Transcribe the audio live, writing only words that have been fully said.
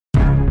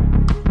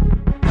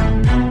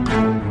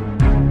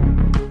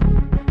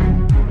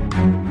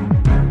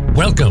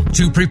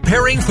to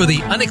Preparing for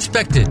the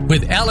Unexpected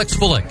with Alex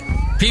Fullick.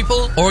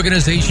 People,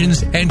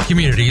 organizations, and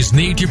communities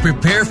need to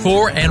prepare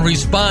for and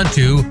respond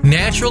to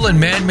natural and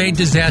man-made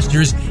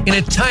disasters in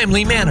a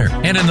timely manner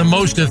and in the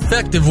most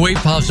effective way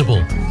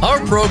possible.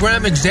 Our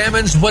program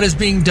examines what is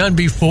being done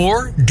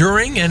before,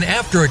 during, and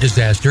after a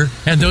disaster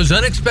and those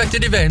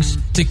unexpected events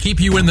to keep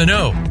you in the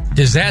know.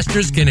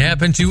 Disasters can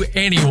happen to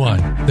anyone.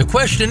 The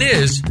question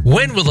is,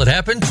 when will it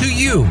happen to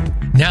you?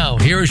 Now,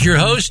 here is your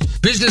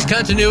host, business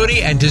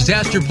continuity and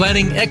disaster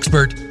planning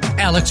expert,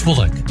 Alex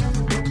Fullick.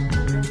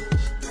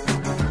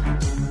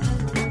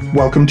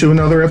 Welcome to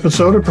another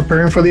episode of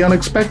Preparing for the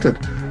Unexpected.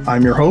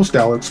 I'm your host,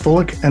 Alex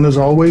Fullick, and as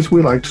always,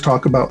 we like to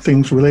talk about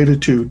things related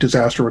to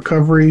disaster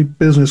recovery,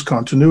 business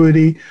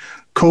continuity,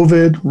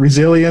 COVID,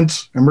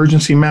 resilience,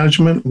 emergency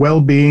management,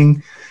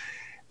 well-being,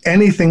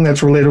 anything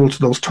that's relatable to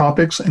those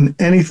topics, and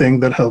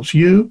anything that helps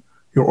you,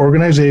 your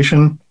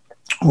organization,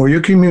 or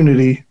your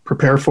community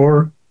prepare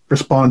for,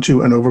 respond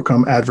to, and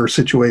overcome adverse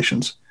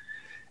situations.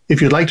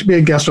 If you'd like to be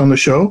a guest on the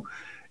show,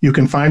 you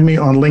can find me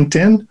on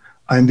LinkedIn.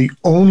 I'm the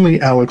only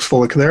Alex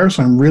Fullick there,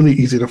 so I'm really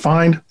easy to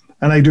find,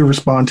 and I do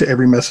respond to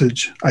every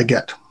message I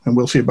get. And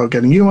we'll see about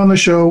getting you on the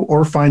show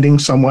or finding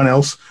someone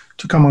else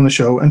to come on the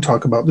show and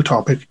talk about the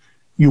topic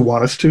you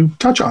want us to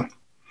touch on.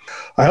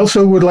 I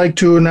also would like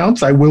to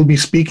announce I will be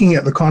speaking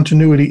at the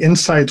Continuity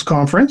Insights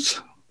Conference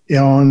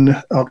on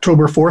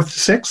October 4th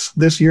to 6th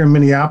this year in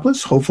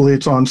Minneapolis. Hopefully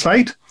it's on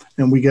site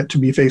and we get to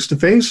be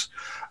face-to-face,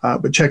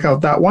 but check out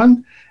that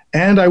one.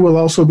 And I will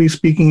also be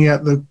speaking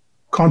at the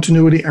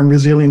Continuity and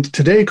Resilience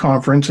Today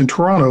conference in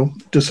Toronto,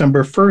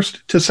 December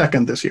 1st to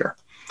 2nd this year.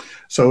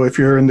 So if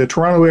you're in the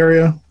Toronto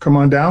area, come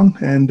on down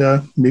and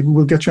maybe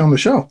we'll get you on the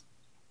show.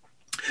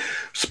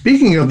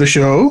 Speaking of the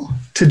show,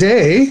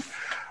 today,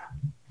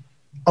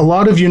 a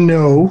lot of you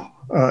know,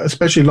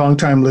 especially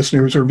longtime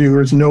listeners or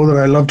viewers, know that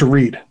I love to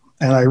read.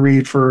 And I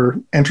read for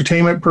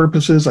entertainment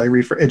purposes, I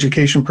read for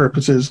education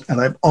purposes, and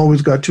I've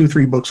always got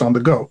 2-3 books on the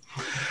go.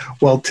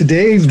 Well,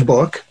 today's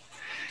book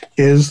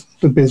is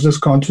The Business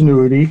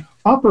Continuity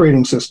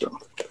Operating System.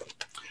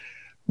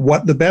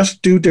 What the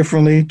best do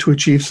differently to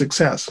achieve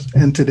success.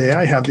 And today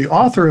I have the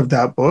author of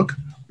that book,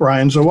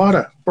 Brian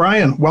Zawada.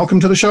 Brian,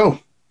 welcome to the show.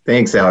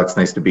 Thanks, Alex.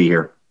 Nice to be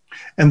here.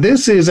 And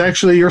this is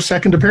actually your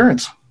second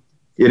appearance.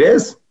 It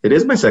is. It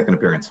is my second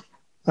appearance.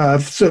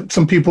 So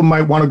some people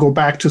might want to go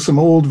back to some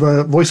old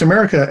Voice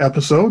America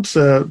episodes.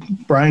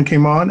 Brian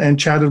came on and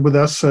chatted with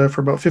us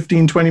for about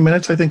 15, 20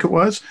 minutes, I think it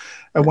was,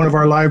 at one of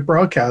our live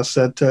broadcasts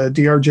at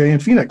DRJ in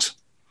Phoenix.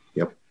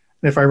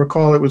 And if I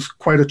recall, it was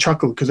quite a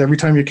chuckle because every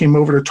time you came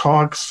over to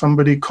talk,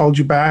 somebody called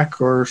you back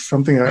or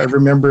something. I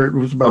remember it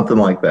was about something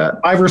like that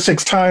 5 or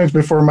 6 times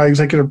before my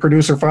executive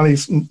producer finally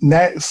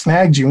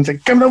snagged you and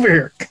said, "Come over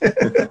here."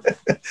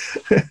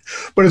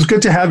 But it's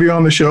good to have you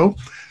on the show.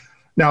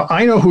 Now,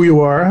 I know who you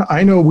are.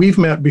 I know we've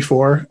met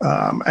before,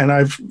 and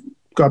I've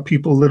got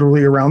people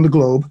literally around the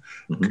globe.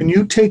 Mm-hmm. Can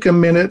you take a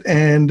minute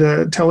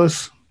and tell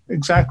us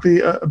exactly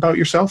about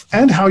yourself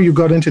and how you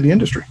got into the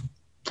industry?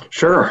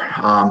 Sure.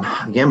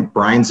 Again,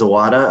 Brian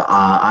Zawada.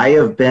 I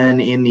have been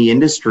in the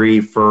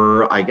industry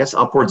for, I guess,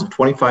 upwards of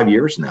 25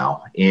 years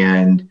now.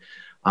 And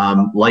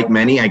like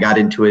many, I got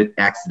into it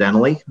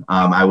accidentally.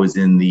 I was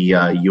in the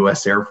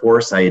U.S. Air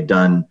Force. I had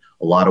done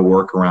a lot of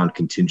work around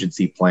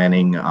contingency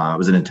planning. I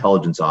was an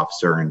intelligence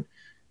officer and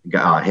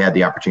had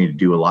the opportunity to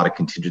do a lot of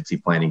contingency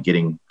planning,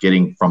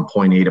 getting from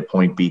point A to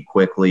point B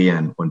quickly,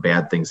 and when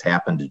bad things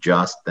happened,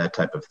 adjust, that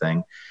type of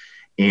thing.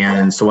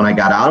 And so when I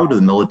got out of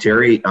the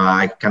military,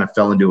 I kind of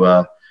fell into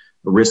a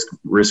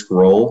risk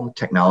role,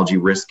 technology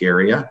risk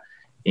area,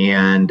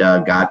 and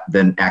got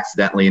then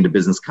accidentally into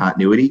business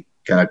continuity,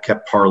 kind of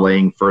kept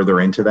parlaying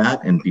further into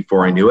that. And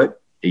before I knew it,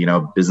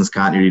 business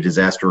continuity,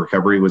 disaster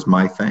recovery was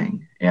my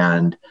thing.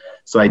 And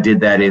so I did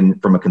that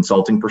from a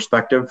consulting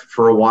perspective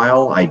for a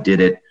while. I did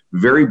it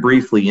very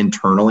briefly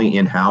internally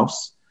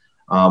in-house,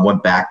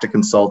 went back to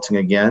consulting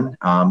again,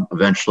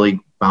 eventually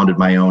founded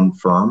my own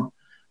firm.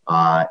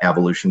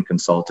 Evolution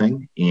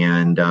Consulting,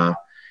 and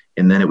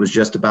then it was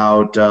just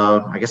about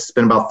I guess it's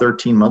been about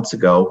 13 months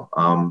ago.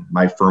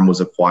 My firm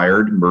was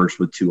acquired, merged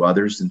with 2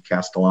 others, and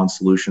Castellan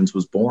Solutions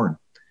was born.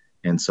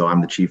 And so I'm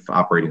the Chief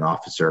Operating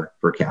Officer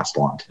for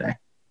Castellan today.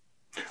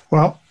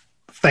 Well,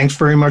 thanks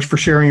very much for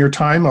sharing your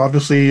time.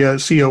 Obviously,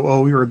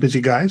 COO, you're a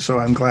busy guy, so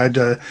I'm glad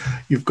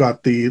you've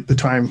got the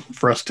time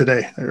for us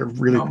today. I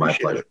really appreciate my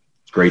pleasure. It.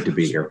 It's great to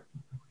be here.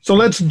 So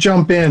let's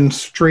jump in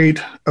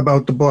straight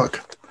about the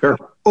book. Sure.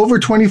 Over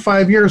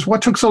 25 years,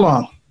 what took so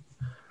long?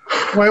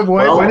 Why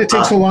did it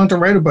take so long to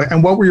write a book?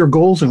 And what were your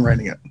goals in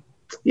writing it?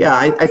 Yeah,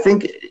 I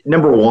think,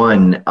 number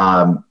one,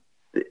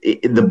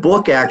 the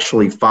book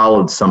actually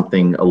followed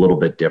something a little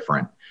bit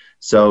different.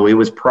 So it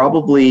was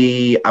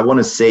probably, I want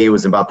to say it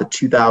was about the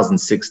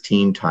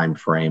 2016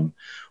 timeframe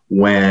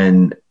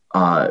when,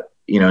 and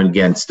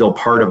again, still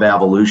part of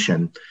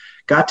Evolution,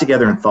 got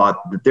together and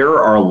thought that there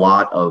are a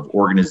lot of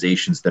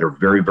organizations that are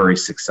very, very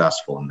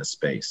successful in this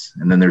space.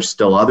 And then there's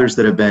still others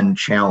that have been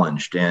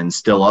challenged and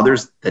still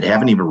others that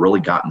haven't even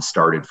really gotten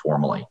started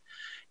formally.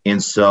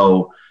 And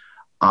so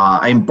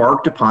I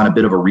embarked upon a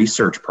bit of a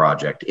research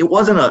project. It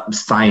wasn't a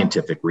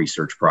scientific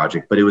research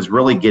project, but it was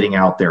really getting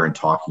out there and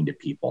talking to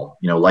people.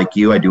 Like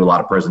you, I do a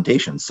lot of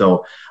presentations.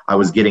 So I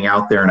was getting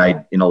out there,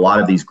 and in a lot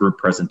of these group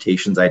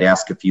presentations, I'd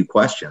ask a few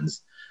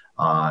questions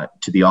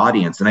to the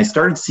audience, and I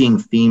started seeing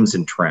themes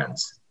and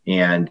trends.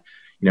 And,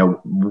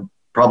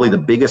 probably the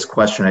biggest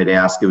question I'd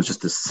ask, it was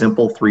just a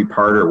simple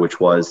 3-parter, which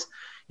was,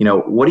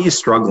 what are you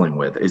struggling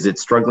with? Is it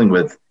struggling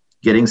with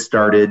getting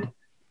started,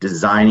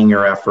 designing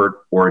your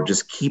effort, or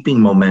just keeping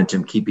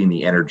momentum, keeping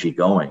the energy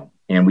going?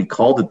 And we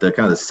called it the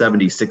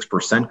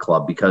 76%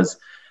 club, because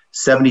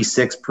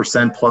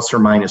 76% plus or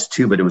minus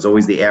 2, but it was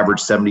always the average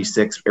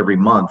 76 every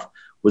month,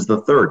 was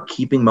the third,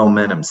 keeping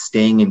momentum,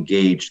 staying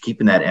engaged,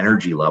 keeping that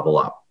energy level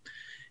up.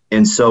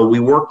 And so we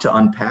worked to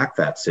unpack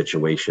that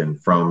situation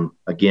from,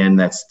 again,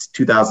 that's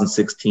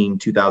 2016,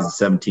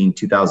 2017,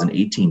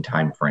 2018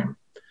 timeframe.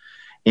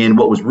 And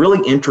what was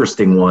really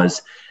interesting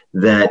was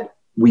that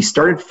we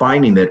started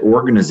finding that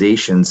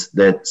organizations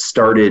that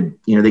started,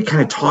 they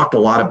kind of talked a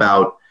lot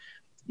about,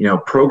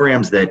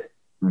 programs that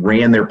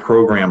ran their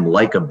program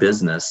like a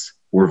business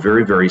were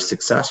very, very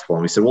successful.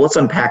 And we said, well, let's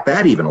unpack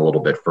that even a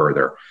little bit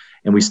further.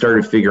 And we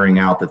started figuring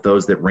out that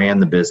those that ran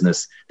the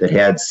business that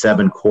had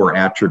 7 core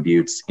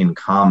attributes in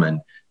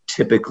common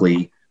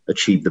typically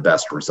achieved the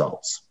best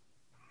results.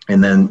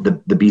 And then the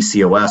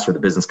BCOS, or the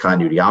Business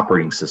Continuity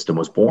Operating System,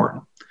 was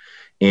born.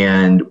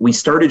 And we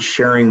started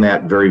sharing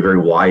that very, very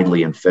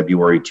widely in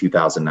February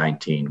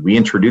 2019. We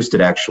introduced it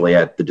actually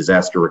at the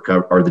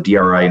the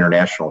DRI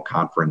International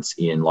Conference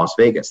in Las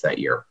Vegas that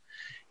year.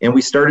 And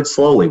we started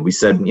slowly. We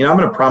said, I'm going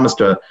to promise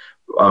to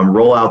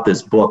roll out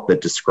this book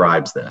that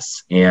describes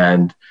this.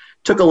 And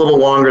took a little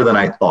longer than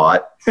I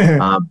thought,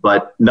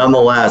 but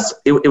nonetheless,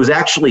 it was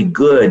actually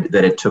good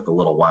that it took a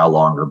little while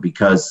longer,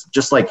 because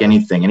just like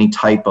anything, any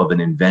type of an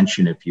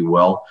invention, if you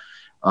will,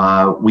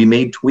 we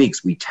made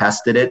tweaks. We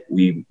tested it.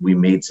 We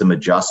made some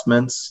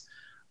adjustments.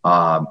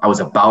 I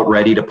was about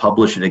ready to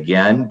publish it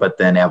again, but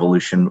then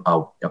Evolution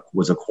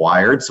was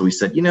acquired. So we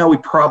said, we're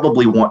going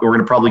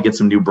to probably get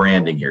some new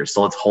branding here.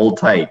 So let's hold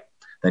tight.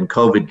 Then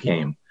COVID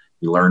came.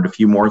 We learned a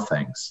few more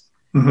things.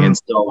 Mm-hmm. And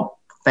so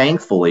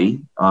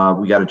thankfully,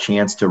 we got a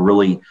chance to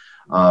really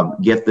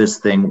get this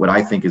thing, what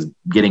I think is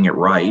getting it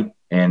right.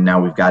 And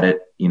now we've got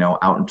it,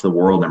 out into the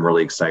world. I'm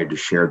really excited to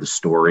share the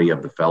story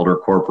of the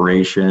Felder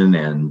Corporation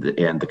and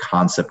the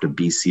concept of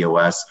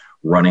BCOS,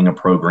 running a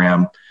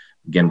program,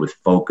 again, with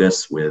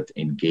focus, with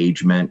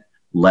engagement,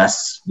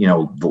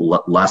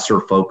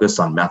 lesser focus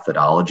on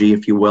methodology,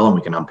 if you will. And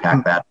we can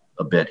unpack that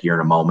a bit here in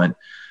a moment.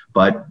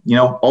 But,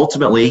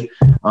 ultimately,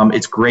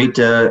 it's great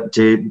to,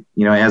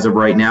 as of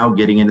right now,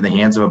 getting into the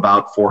hands of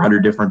about 400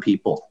 different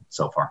people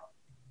so far.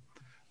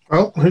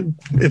 Well,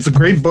 it's a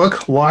great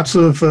book. Lots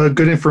of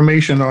good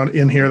information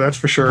in here, that's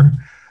for sure.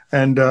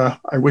 And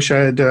I wish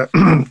I had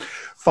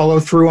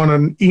followed through on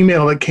an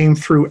email that came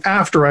through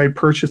after I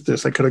purchased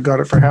this. I could have got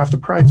it for half the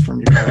price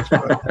from you guys.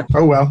 But,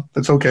 oh, well,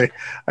 that's okay.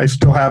 I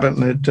still have it,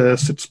 and it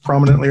sits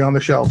prominently on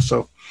the shelf.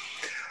 So.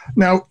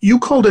 Now, you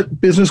called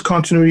it Business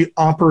Continuity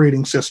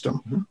Operating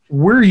System. Mm-hmm.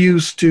 We're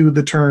used to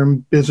the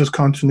term Business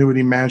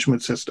Continuity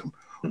Management System.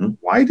 Mm-hmm.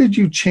 Why did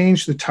you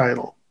change the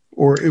title?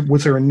 Or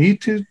was there a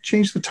need to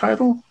change the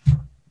title?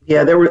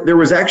 Yeah, there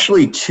was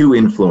actually 2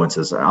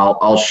 influences.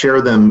 I'll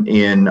share them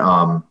in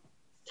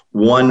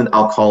one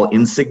I'll call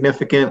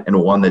insignificant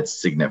and one that's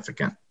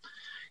significant.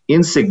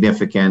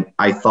 Insignificant,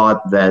 I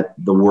thought that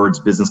the words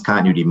Business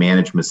Continuity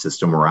Management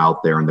System were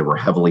out there, and they were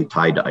heavily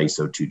tied to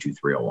ISO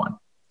 22301.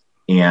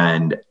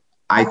 And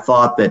I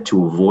thought that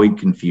to avoid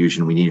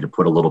confusion, we needed to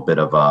put a little bit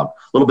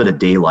of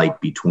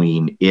daylight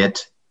between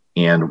it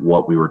and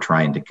what we were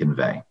trying to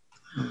convey.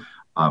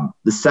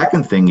 The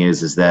second thing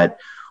is that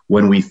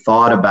when we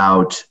thought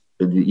about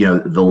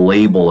the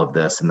label of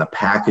this and the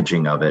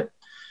packaging of it,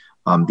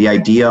 the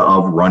idea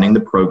of running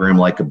the program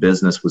like a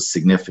business was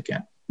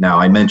significant. Now,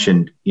 I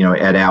mentioned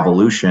at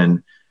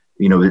Evolution,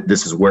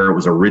 this is where it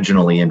was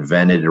originally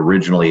invented.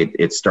 Originally,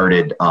 it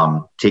started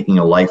taking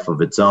a life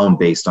of its own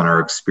based on our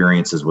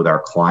experiences with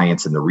our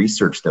clients and the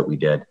research that we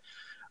did.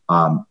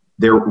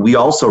 We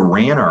also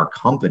ran our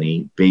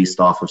company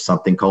based off of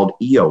something called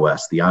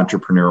EOS, the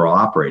Entrepreneurial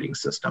Operating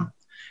System.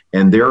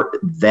 And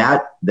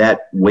that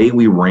way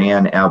we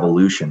ran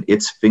Evolution,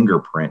 its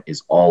fingerprint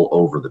is all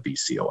over the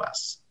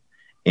BCOS.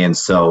 And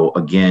so,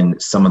 again,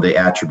 some of the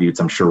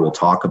attributes I'm sure we'll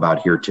talk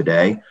about here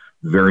today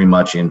very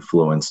much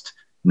influenced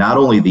not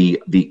only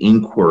the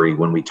inquiry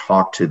when we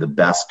talk to the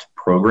best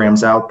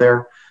programs out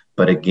there,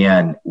 but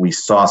again, we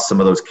saw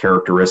some of those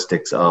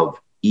characteristics of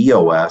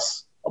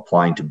EOS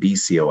applying to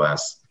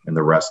BCOS, and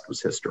the rest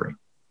was history.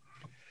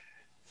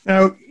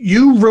 Now,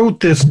 you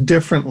wrote this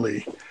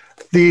differently.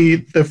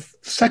 The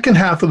second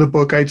half of the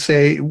book, I'd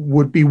say,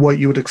 would be what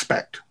you would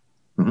expect,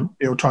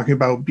 talking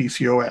about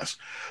BCOS.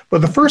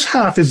 But the first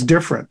half is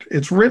different.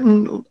 It's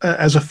written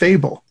as a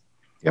fable.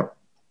 Yep.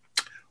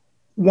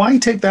 Why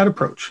take that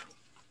approach?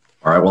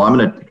 All right. Well, I'm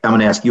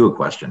gonna ask you a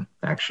question.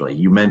 Actually,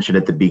 you mentioned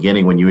at the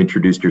beginning when you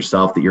introduced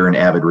yourself that you're an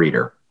avid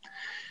reader.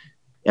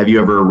 Have you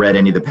ever read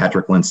any of the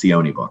Patrick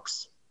Lencioni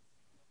books?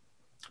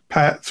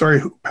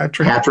 Patrick?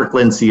 Patrick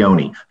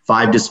Lencioni.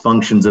 5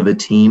 Dysfunctions of a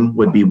Team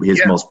would be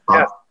his most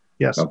popular.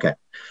 Yes. Okay.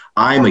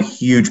 I'm a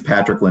huge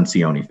Patrick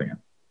Lencioni fan.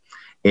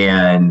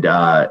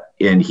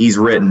 And he's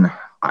written,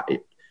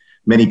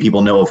 many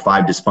people know of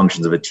 5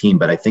 Dysfunctions of a Team,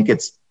 but I think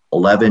it's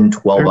 11,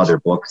 12 other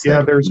books.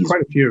 Yeah, there's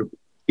quite a few.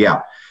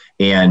 Yeah.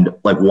 And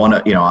like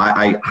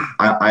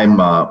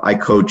I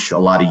coach a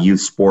lot of youth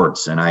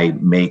sports, and I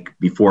make,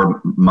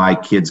 before my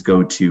kids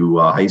go to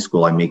high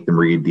school, I make them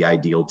read The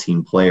Ideal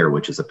Team Player,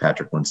 which is a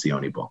Patrick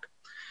Lencioni book.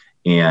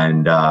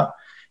 And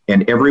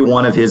every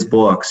one of his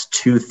books,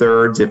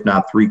 2/3, if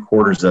not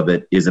 3/4 of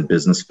it is a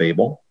business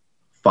fable,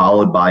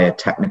 followed by a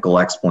technical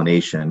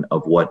explanation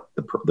of what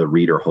the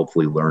reader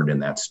hopefully learned in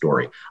that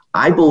story.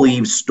 I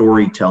believe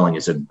storytelling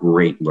is a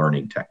great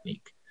learning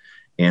technique.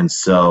 And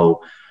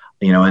so,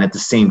 and at the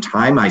same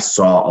time, I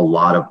saw a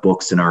lot of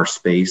books in our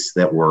space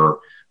that were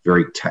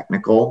very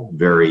technical,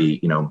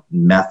 very,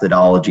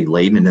 methodology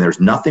laden, and there's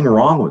nothing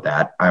wrong with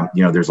that.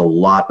 There's a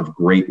lot of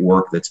great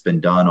work that's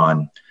been done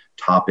on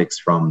topics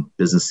from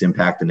business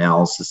impact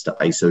analysis to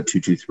ISO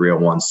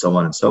 22301, so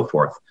on and so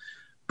forth.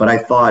 But I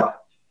thought,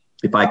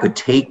 if I could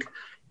take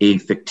a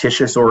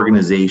fictitious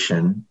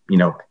organization,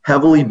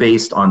 heavily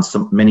based on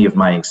many of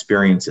my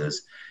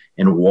experiences,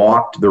 and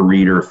walked the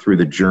reader through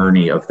the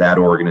journey of that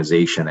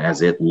organization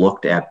as it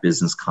looked at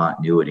business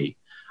continuity,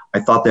 I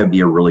thought that would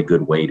be a really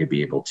good way to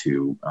be able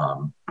to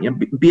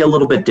be a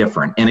little bit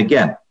different. And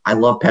again, I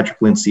love Patrick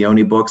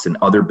Lencioni books and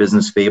other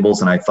business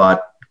fables, and I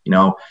thought,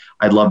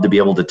 I'd love to be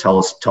able to tell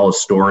a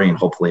story and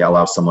hopefully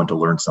allow someone to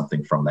learn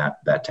something from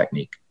that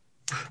technique.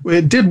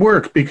 It did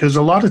work, because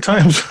a lot of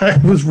times I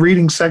was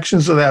reading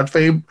sections of that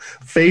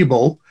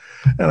fable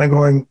and I'm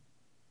going,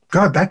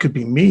 God, that could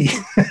be me.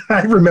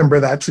 I remember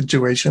that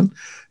situation.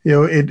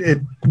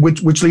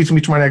 Which leads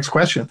me to my next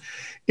question.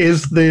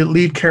 Is the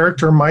lead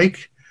character,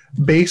 Mike,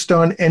 based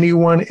on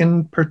anyone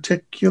in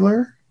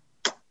particular?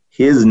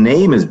 His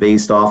name is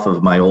based off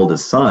of my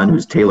oldest son,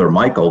 who's Taylor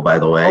Michael, by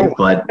the way. Oh.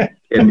 But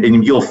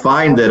and you'll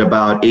find that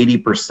about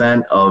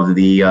 80% of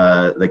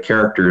the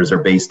characters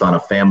are based on a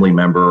family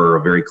member or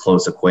a very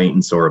close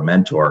acquaintance or a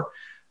mentor.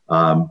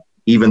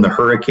 Even the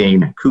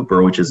Hurricane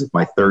Cooper, which is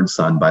my third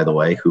son, by the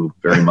way, who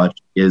very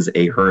much is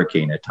a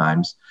hurricane at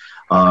times,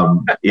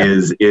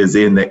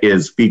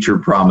 is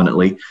featured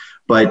prominently.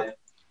 But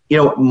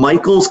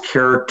Michael's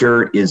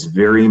character is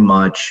very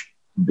much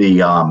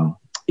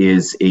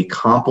is a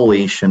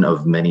compilation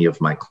of many of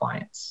my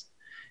clients.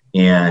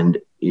 And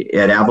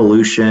at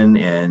Evolution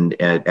and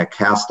at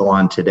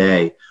Castellan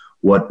today,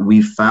 what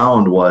we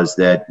found was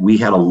that we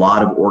had a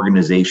lot of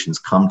organizations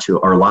a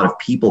lot of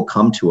people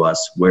come to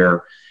us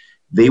where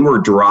they were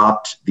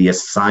dropped the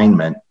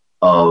assignment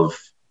of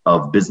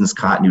business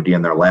continuity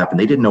in their lap, and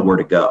they didn't know where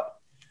to go.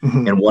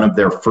 Mm-hmm. And one of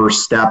their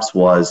first steps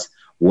was,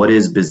 what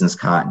is business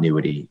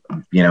continuity?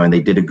 And they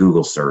did a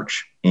Google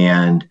search,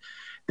 and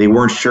they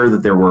weren't sure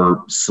that there were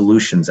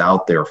solutions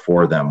out there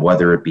for them,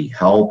 whether it be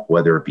help,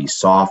 whether it be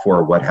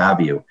software, what have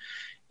you.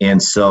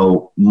 And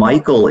so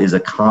Michael is a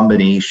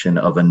combination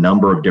of a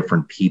number of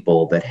different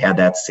people that had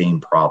that same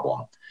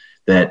problem,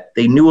 that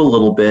they knew a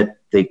little bit,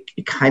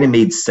 it kind of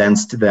made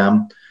sense to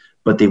them,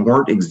 but they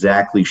weren't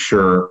exactly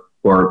sure,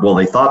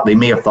 they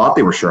may have thought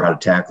they were sure how to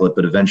tackle it,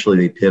 but eventually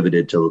they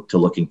pivoted to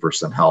looking for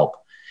some help.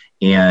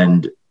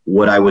 And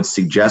what I would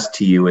suggest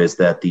to you is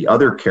that the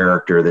other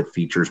character that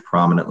features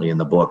prominently in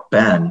the book,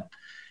 Ben,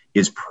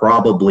 is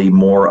probably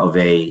more of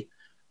a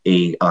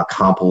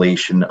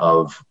compilation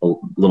of a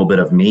little bit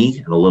of me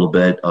and a little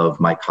bit of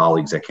my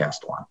colleagues at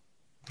Castellan.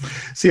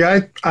 See,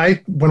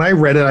 I when I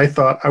read it, I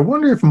thought, I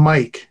wonder if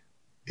Mike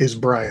is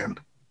Brian.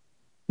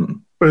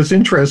 But it's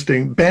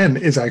interesting. Ben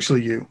is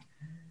actually you.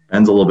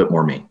 Ben's a little bit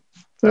more me.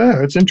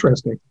 Yeah, it's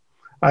interesting.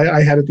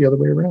 I had it the other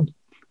way around.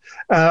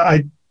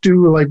 I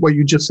do like what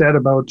you just said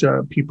about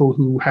people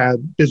who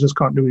had business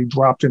continuity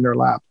dropped in their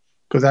lap,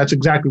 because that's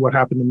exactly what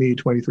happened to me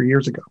 23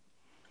 years ago.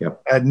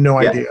 Yep. I had no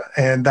idea.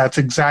 And that's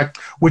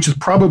which is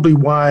probably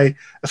why,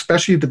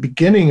 especially at the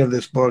beginning of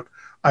this book,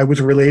 I was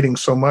relating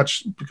so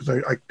much, because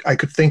I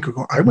could think,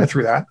 I went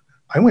through that.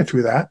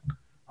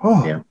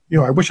 Oh,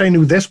 yeah. I wish I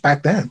knew this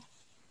back then.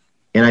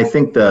 And I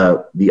think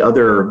the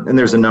other, and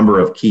there's a number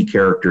of key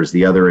characters.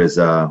 The other is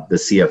the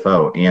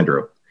CFO,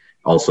 Andrew,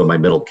 also my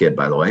middle kid,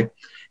 by the way.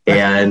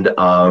 And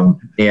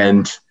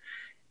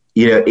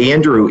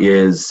Andrew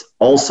is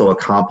also a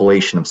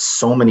compilation of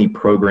so many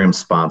program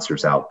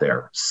sponsors out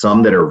there,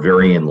 some that are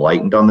very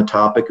enlightened on the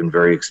topic and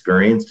very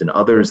experienced, and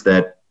others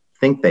that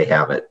think they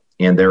have it.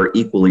 And they're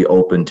equally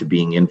open to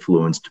being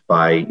influenced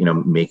by,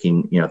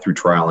 making, through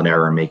trial and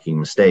error, making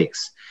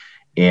mistakes.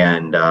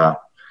 And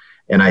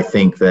I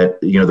think that,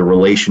 the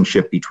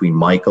relationship between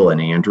Michael and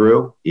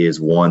Andrew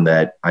is one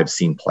that I've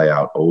seen play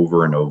out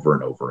over and over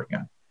and over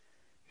again.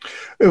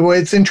 Well,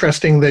 it's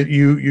interesting that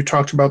you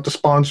talked about the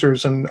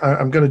sponsors, and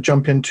I'm going to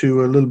jump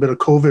into a little bit of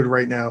COVID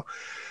right now.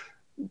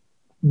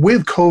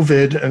 With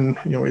COVID, and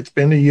it's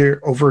been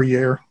over a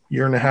year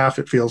and a half,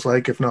 it feels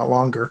like, if not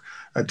longer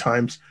at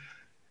times.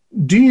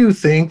 Do you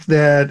think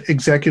that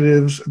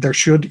executives, there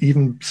should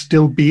even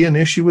still be an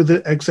issue with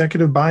the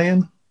executive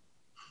buy-in?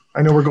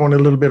 I know we're going a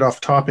little bit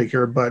off topic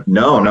here, but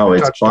no,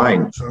 it's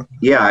fine. So.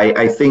 Yeah,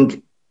 I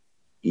think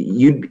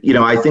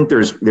I think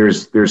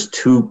there's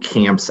two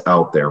camps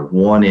out there.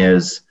 One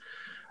is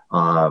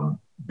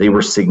they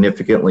were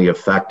significantly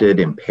affected,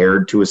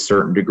 impaired to a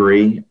certain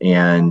degree,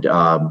 and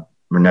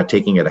we're not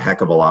taking it a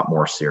heck of a lot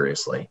more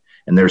seriously.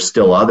 And there's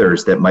still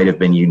others that might have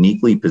been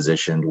uniquely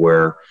positioned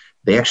where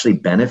they actually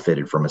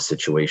benefited from a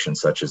situation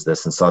such as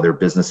this and saw their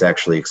business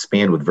actually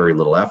expand with very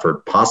little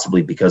effort,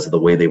 possibly because of the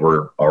way they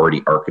were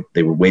already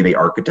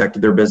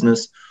architected their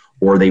business,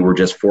 or they were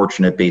just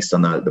fortunate based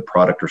on the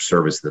product or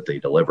service that they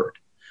delivered.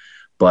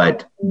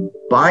 But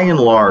by and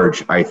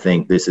large, I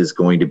think this is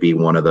going to be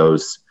one of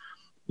those,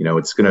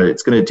 it's going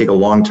to take a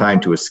long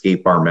time to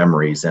escape our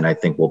memories. And I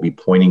think we'll be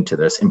pointing to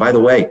this. And by the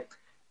way,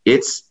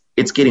 it's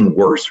getting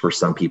worse for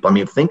some people. I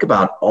mean, think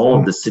about all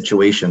of the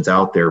situations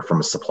out there from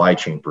a supply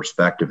chain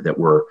perspective that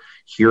we're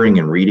hearing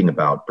and reading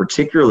about,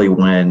 particularly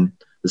when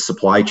the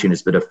supply chain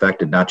has been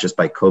affected not just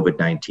by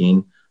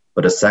COVID-19,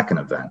 but a second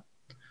event.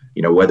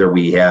 Whether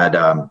we had,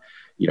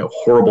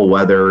 horrible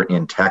weather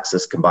in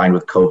Texas combined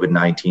with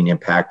COVID-19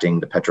 impacting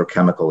the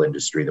petrochemical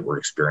industry that we're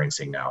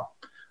experiencing now.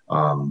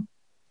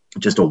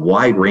 Just a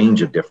wide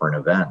range of different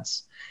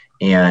events.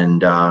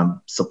 And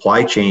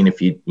supply chain,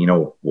 if you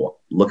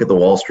look at the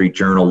Wall Street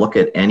Journal, look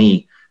at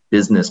any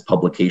business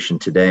publication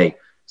today,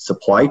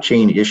 supply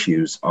chain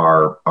issues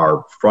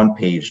are front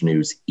page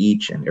news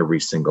each and every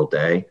single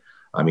day.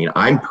 I mean,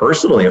 I'm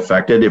personally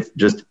affected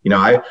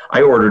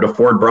I ordered a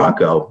Ford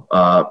Bronco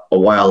a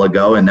while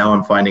ago, and now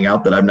I'm finding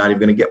out that I'm not even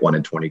going to get one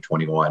in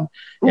 2021. Ooh.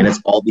 And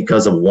it's all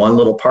because of one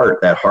little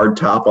part, that hard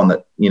top on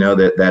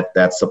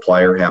that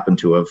supplier happened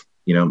to have,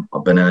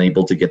 been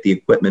unable to get the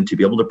equipment to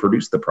be able to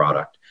produce the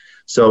product.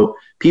 So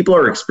people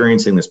are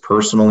experiencing this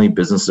personally.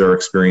 Businesses are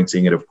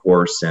experiencing it, of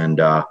course,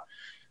 and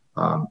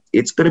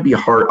it's going to be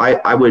hard.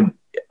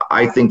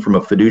 I think from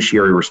a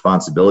fiduciary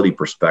responsibility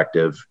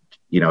perspective,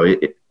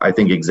 I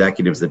think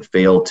executives that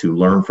fail to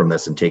learn from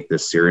this and take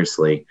this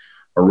seriously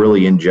are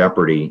really in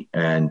jeopardy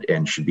and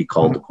should be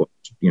called to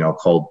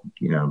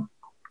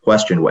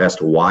question as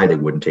to why they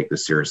wouldn't take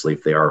this seriously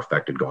if they are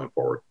affected going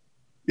forward.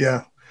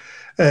 Yeah.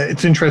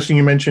 It's interesting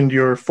you mentioned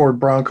your Ford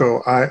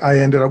Bronco. I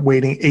ended up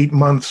waiting 8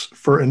 months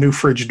for a new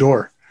fridge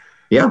door.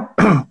 Yeah.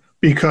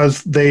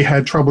 Because they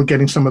had trouble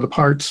getting some of the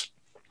parts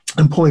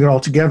and pulling it all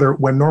together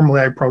when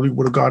normally I probably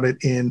would have got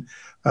it in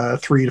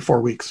 3 to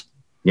 4 weeks.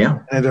 Yeah.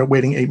 I ended up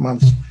waiting 8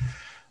 months.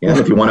 Yeah.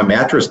 If you want a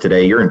mattress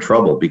today, you're in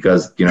trouble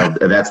because,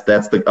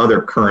 that's the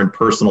other current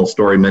personal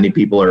story many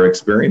people are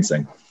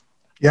experiencing.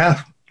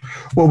 Yeah.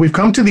 Well, we've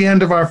come to the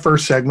end of our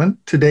first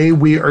segment. Today,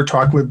 we are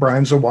talking with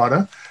Brian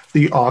Zawada,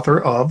 the author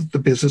of The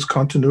Business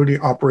Continuity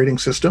Operating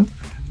System,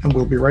 and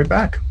we'll be right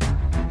back.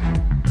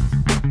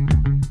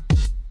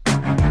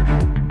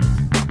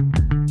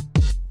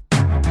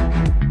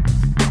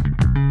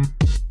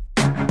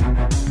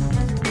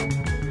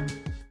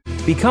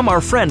 Become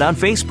our friend on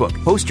Facebook.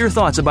 Post your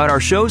thoughts about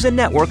our shows and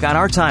network on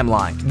our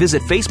timeline.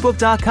 Visit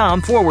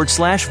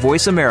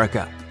facebook.com/Voice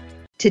America.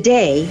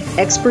 Today,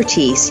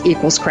 expertise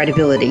equals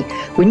credibility.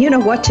 When you know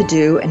what to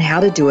do and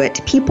how to do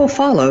it, people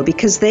follow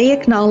because they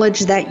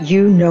acknowledge that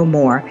you know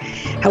more.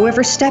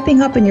 However,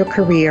 stepping up in your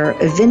career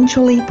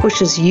eventually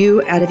pushes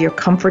you out of your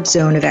comfort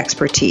zone of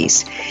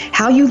expertise.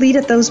 How you lead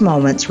at those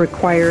moments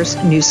requires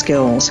new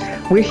skills.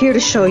 We're here to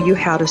show you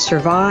how to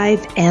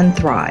survive and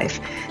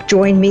thrive.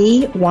 Join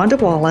me, Wanda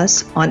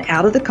Wallace, on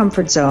Out of the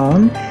Comfort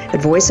Zone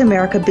at Voice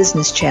America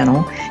Business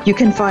Channel. You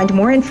can find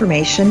more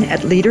information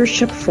at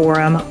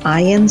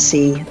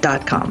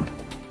leadershipforuminc.com.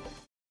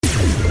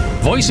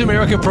 Voice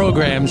America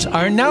programs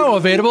are now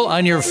available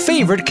on your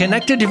favorite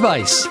connected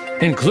device,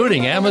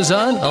 including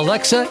Amazon,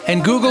 Alexa,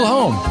 and Google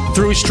Home.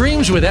 Through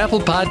streams with Apple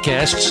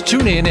Podcasts,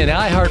 TuneIn, and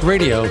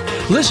iHeartRadio,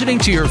 listening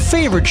to your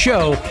favorite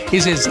show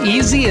is as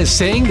easy as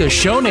saying the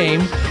show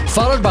name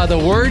followed by the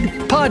word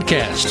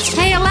podcast.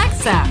 Hey,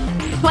 Alexa,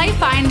 play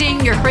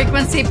Finding Your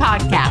Frequency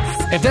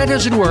podcast. If that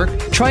doesn't work,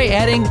 try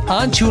adding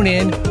on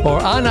TuneIn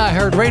or on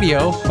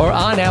iHeartRadio or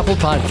on Apple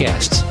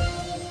Podcasts.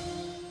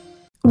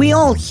 We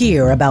all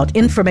hear about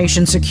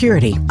information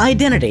security,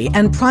 identity,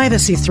 and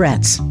privacy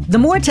threats. The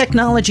more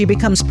technology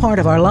becomes part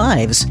of our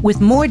lives, with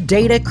more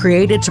data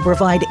created to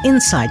provide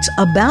insights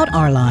about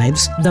our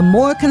lives, the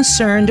more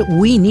concerned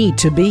we need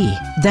to be.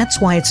 That's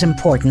why it's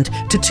important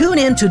to tune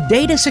in to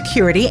Data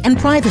Security and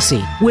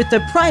Privacy with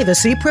the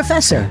Privacy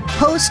Professor.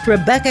 Host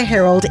Rebecca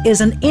Harold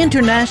is an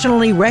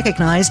internationally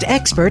recognized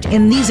expert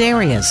in these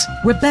areas.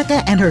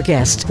 Rebecca and her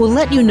guests will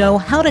let you know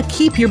how to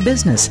keep your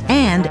business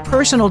and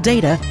personal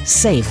data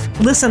safe.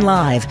 Listen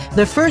live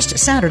the first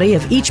Saturday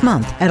of each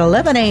month at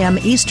 11 a.m.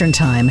 Eastern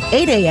Time,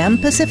 8 a.m.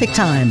 Pacific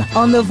Time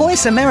on the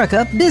Voice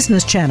America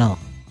Business Channel.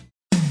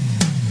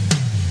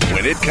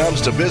 When it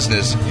comes to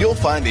business, you'll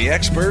find the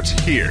experts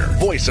here.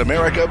 Voice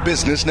America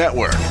Business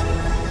Network.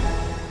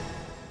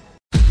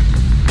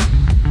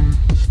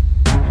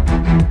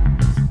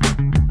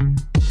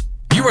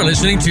 You are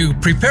listening to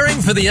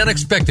Preparing for the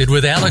Unexpected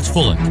with Alex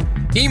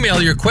Fullick.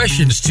 Email your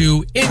questions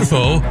to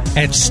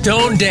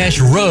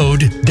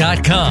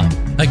info@stone-road.com.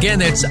 Again,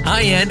 that's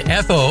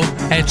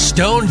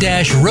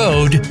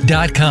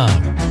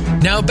info@stone-road.com.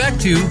 Now back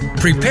to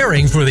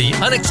preparing for the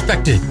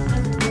unexpected.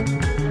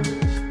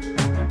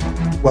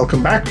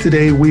 Welcome back.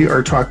 Today we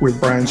are talking with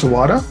Brian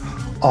Zawada,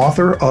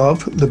 author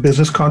of The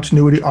Business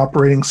Continuity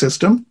Operating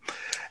System.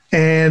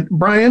 And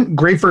Brian,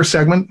 great first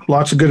segment.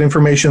 Lots of good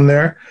information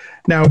there.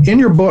 Now, in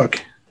your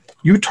book,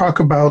 you talk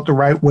about the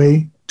right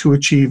way to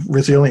achieve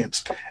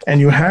resilience. And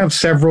you have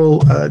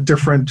several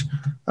different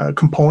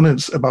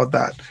components about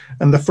that.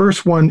 And the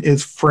first one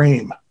is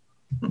frame.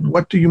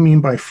 What do you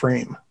mean by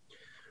frame?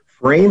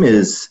 Frame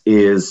is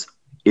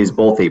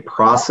both a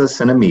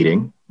process and a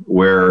meeting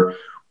where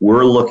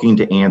we're looking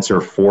to answer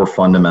 4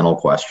 fundamental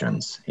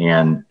questions.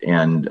 And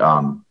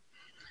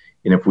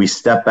if we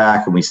step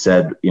back and we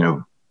said,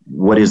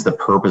 what is the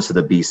purpose of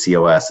the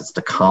BCOS? It's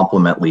to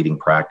complement leading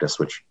practice,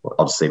 which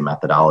I'll just say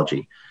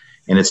methodology,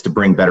 and it's to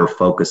bring better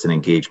focus and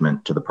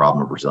engagement to the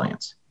problem of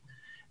resilience.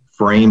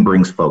 Frame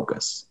brings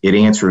focus. It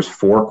answers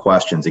 4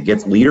 questions. It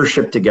gets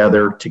leadership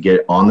together to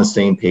get on the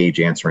same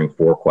page answering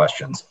 4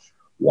 questions.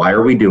 Why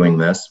are we doing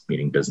this?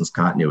 Meaning business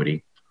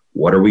continuity.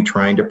 What are we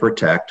trying to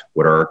protect?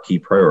 What are our key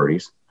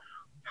priorities?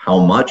 How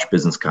much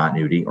business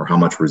continuity or how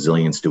much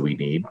resilience do we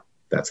need?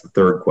 That's the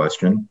third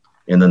question.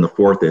 And then the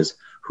fourth is,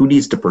 who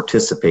needs to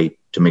participate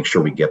to make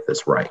sure we get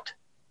this right?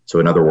 So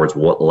in other words,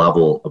 what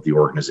level of the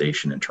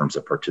organization in terms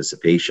of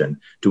participation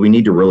do we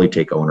need to really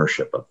take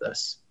ownership of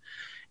this?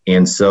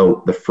 And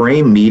so the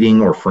frame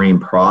meeting or frame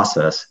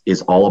process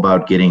is all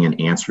about getting an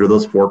answer to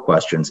those 4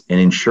 questions and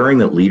ensuring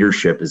that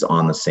leadership is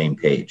on the same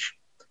page.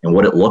 And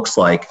what it looks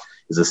like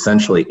is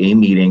essentially a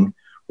meeting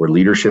where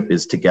leadership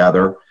is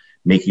together,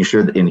 making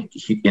sure that and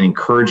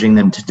encouraging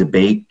them to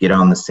debate, get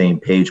on the same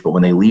page. But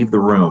when they leave the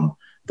room,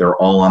 they're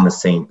all on that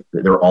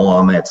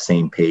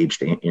same page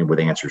with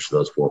answers to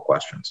those 4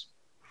 questions.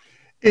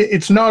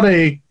 It's not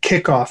a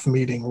kickoff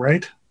meeting,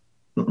 right?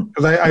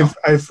 Because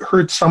I've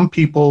heard some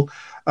people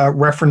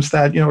reference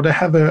that, to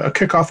have a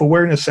kickoff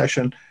awareness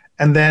session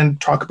and then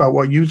talk about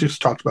what you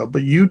just talked about.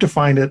 But you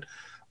define it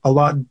a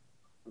lot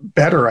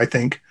better, I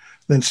think,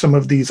 than some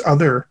of these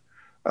other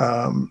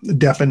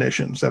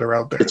definitions that are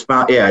out there.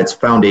 It's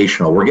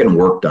foundational. We're getting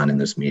work done in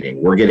this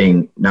meeting. We're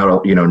getting not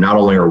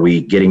only are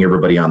we getting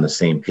everybody on the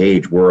same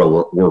page,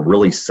 we're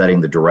really setting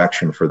the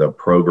direction for the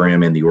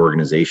program and the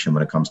organization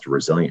when it comes to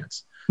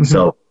resilience. Mm-hmm.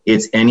 So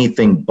it's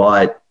anything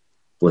but,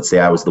 let's say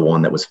I was the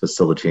one that was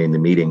facilitating the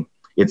meeting.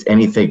 It's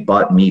anything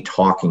but me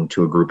talking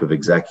to a group of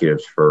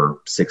executives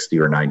for 60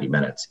 or 90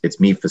 minutes. It's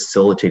me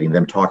facilitating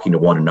them talking to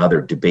one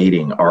another,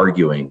 debating,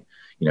 arguing,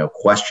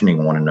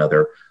 questioning one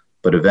another,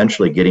 but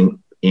eventually getting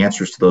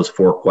answers to those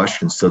 4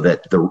 questions so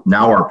that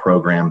now our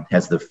program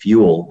has the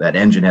fuel, that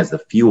engine has the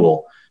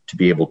fuel to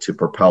be able to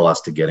propel us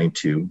to getting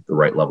to the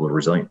right level of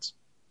resilience.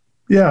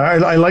 Yeah,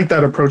 I like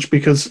that approach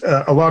because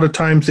a lot of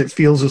times it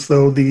feels as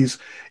though these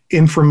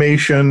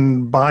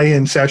information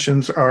buy-in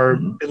sessions are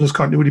business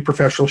continuity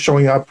professionals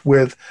showing up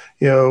with,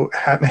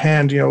 hat in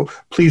hand,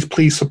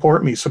 please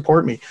support me.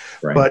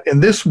 Right. But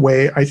in this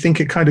way, I think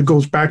it kind of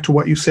goes back to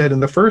what you said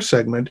in the first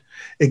segment.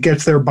 It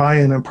gets their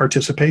buy-in and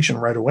participation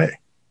right away.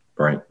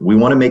 Right. We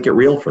want to make it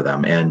real for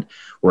them. And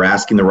we're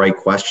asking the right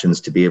questions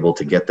to be able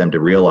to get them to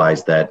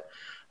realize that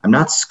I'm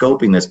not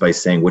scoping this by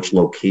saying which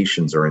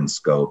locations are in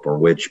scope or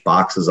which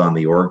boxes on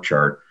the org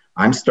chart.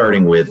 I'm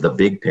starting with the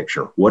big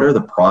picture. What are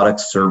the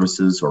products,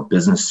 services, or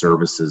business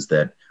services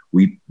that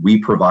we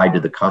provide to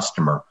the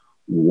customer?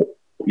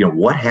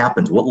 What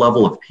happens? What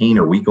level of pain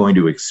are we going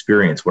to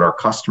experience? What our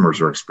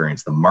customers are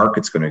experiencing? The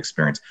market's going to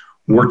experience.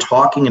 We're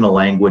talking in a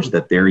language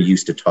that they're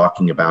used to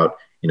talking about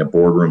in a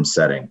boardroom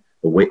setting.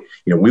 The way,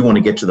 we want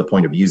to get to the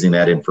point of using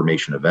that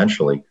information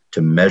eventually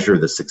to measure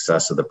the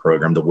success of the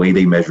program, the way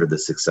they measure the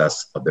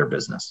success of their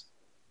business.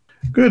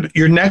 Good.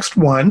 Your next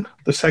one,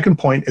 the second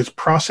point, is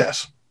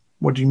process.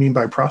 What do you mean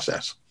by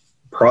process?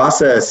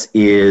 Process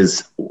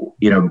is,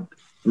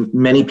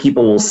 many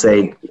people will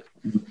say,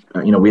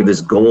 we have this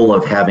goal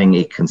of having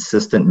a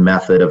consistent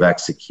method of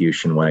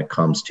execution when it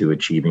comes to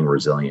achieving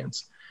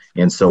resilience.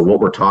 And so what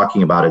we're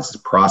talking about is a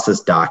process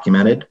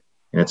documented,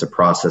 and it's a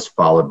process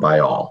followed by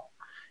all.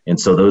 And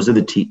so those are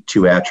the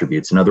 2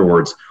 attributes. In other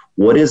words,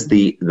 what is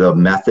the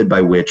method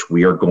by which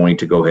we are going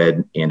to go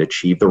ahead and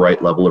achieve the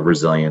right level of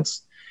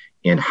resilience?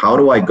 And how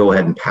do I go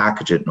ahead and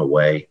package it in a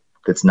way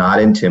that's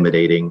not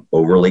intimidating,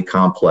 overly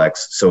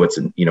complex? So it's,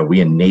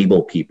 we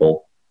enable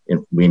people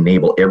and we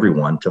enable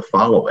everyone to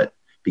follow it.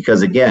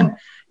 Because again,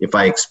 if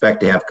I expect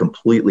to have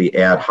completely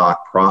ad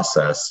hoc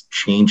process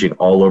changing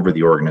all over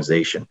the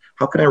organization,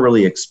 how can I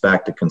really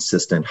expect a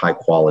consistent, high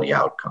quality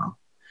outcome?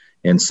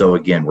 And so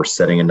again, we're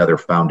setting another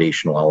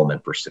foundational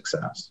element for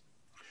success.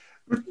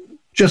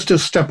 Just to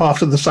step off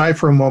to the side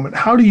for a moment,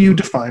 how do you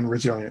define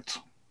resilience?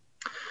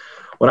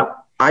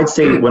 I'd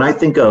say when I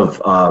think of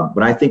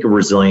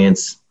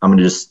resilience, I'm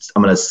going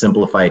to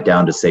simplify it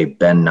down to say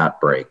bend,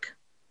 not break.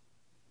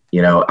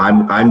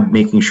 I'm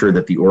making sure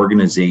that the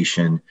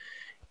organization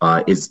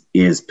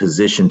is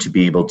positioned to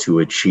be able to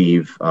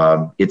achieve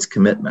its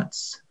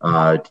commitments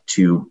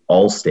to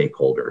all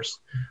stakeholders.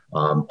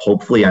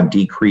 Hopefully, I'm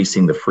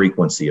decreasing the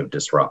frequency of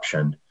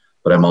disruption,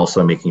 but I'm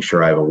also making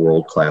sure I have a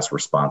world-class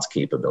response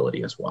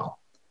capability as well.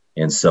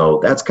 And so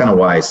that's kind of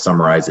why I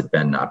summarize it,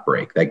 bend, not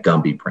break, that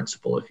Gumby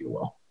principle, if you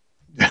will.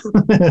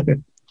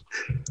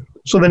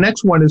 So the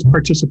next one is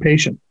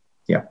participation.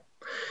 Yeah.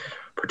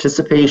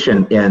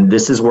 Participation, and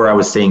this is where I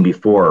was saying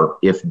before,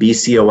 if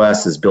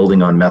BCOS is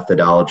building on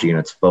methodology and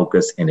its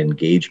focus and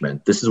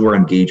engagement, this is where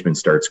engagement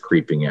starts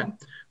creeping in.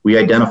 We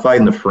identified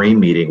in the frame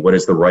meeting what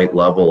is the right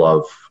level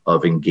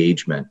of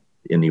engagement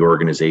in the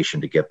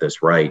organization to get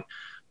this right.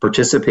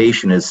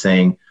 Participation is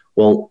saying,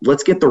 well,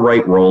 let's get the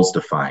right roles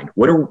defined.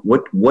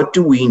 What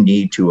do we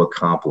need to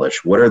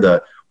accomplish?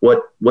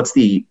 What's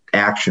the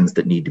actions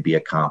that need to be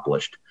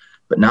accomplished?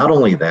 But not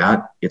only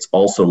that, it's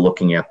also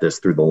looking at this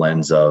through the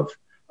lens of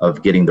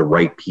getting the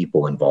right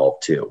people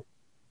involved too.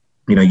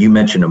 You know, you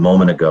mentioned a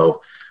moment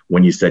ago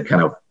when you said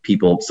kind of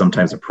people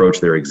sometimes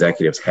approach their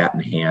executives hat in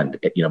hand,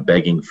 you know,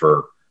 begging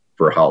for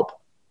help.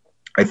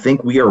 I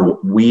think we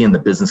in the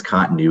business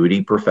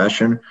continuity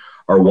profession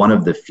are one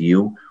of the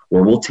few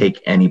where we'll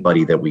take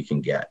anybody that we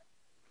can get.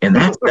 And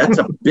that's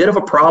a bit of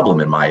a problem,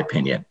 in my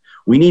opinion.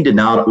 We need to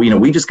now, you know,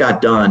 we just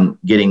got done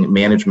getting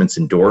management's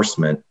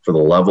endorsement for the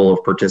level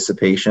of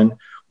participation.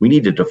 We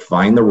need to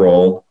define the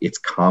role, its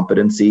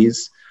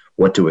competencies,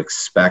 what to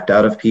expect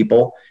out of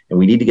people, and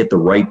we need to get the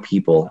right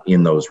people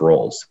in those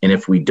roles. And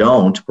if we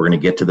don't, we're going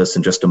to get to this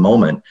in just a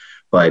moment,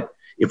 but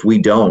if we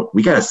don't,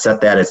 we got to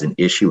set that as an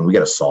issue and we got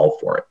to solve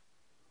for it.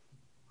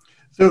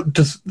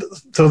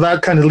 So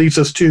that kind of leads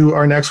us to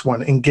our next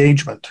one,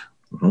 engagement.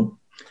 Mm-hmm.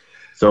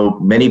 So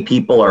many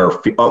people are,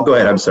 go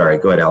ahead. I'm sorry.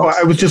 Go ahead, Alex.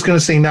 I was just going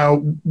to say now,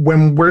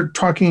 when you're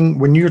talking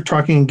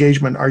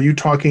engagement, are you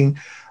talking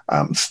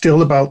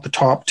still about the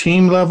top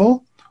team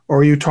level, or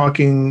are you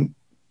talking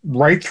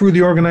right through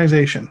the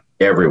organization?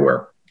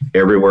 Everywhere,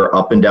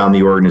 up and down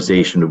the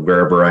organization,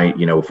 wherever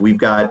if we've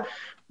got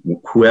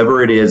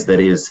whoever it is that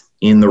is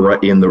in the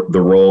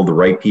role, the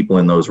right people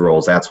in those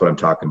roles, that's what I'm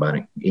talking about,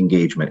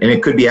 engagement. And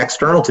it could be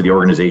external to the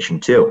organization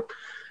too.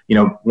 You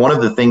know, one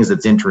of the things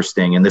that's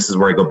interesting, and this is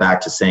where I go back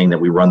to saying that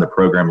we run the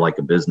program like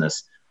a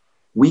business,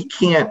 we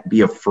can't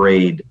be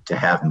afraid to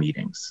have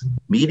meetings.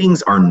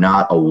 Meetings are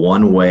not a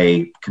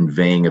one-way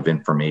conveying of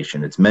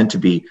information. It's meant to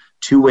be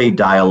two-way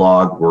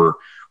dialogue. We're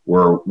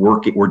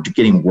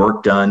getting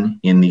work done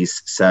in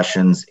these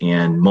sessions,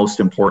 and most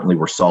importantly,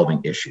 we're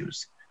solving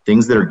issues,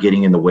 things that are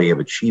getting in the way of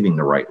achieving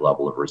the right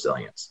level of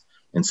resilience.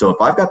 And so if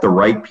I've got the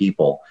right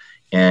people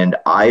and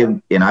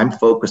I'm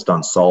focused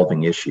on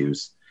solving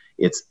issues,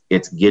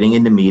 it's getting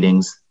into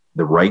meetings,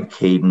 the right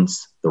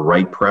cadence, the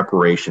right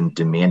preparation,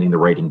 demanding the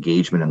right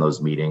engagement in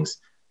those meetings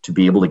to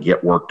be able to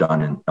get work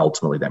done. And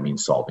ultimately that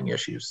means solving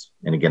issues.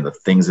 And again, the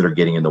things that are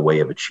getting in the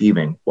way of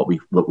achieving what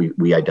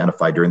we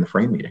identified during the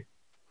frame meeting.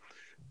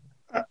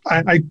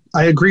 I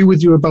agree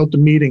with you about the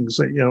meetings.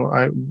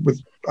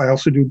 I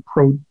also do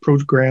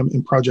program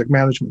and project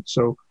management.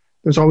 So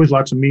there's always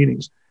lots of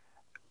meetings.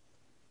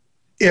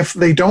 If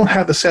they don't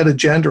have a set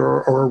agenda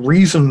or a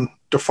reason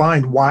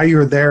defined why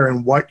you're there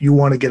and what you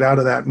want to get out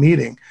of that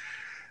meeting,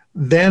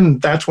 then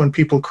that's when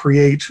people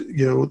create,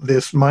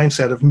 this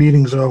mindset of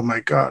meetings. Oh my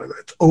God,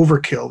 it's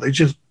overkill. They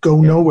just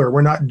go nowhere.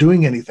 We're not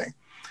doing anything.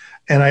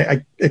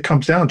 And it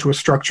comes down to a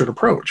structured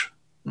approach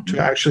to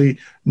actually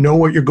know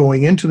what you're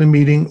going into the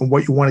meeting and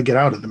what you want to get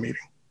out of the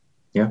meeting.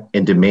 Yeah.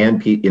 And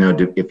demand,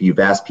 if you've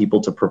asked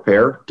people to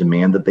prepare,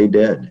 demand that they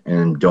did,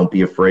 and don't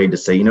be afraid to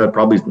say,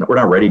 we're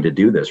not ready to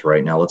do this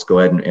right now. Let's go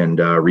ahead and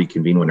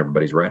reconvene when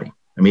everybody's ready.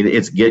 I mean,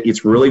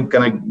 it's really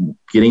kind of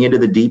getting into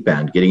the deep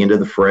end, getting into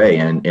the fray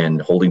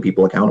and holding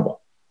people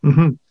accountable.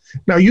 Mm-hmm.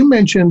 Now, you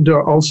mentioned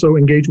also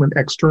engagement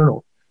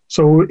external.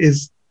 So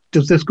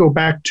does this go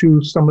back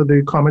to some of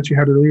the comments you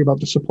had earlier about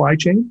the supply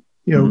chain?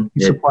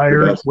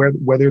 Suppliers,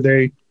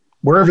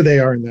 wherever they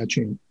are in that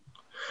chain.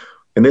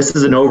 And this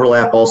is an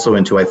overlap also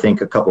into, I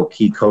think, a couple of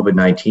key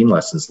COVID-19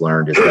 lessons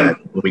learned is that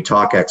when we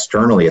talk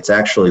externally, it's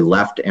actually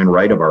left and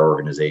right of our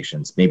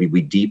organizations. Maybe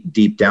we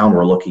deep down,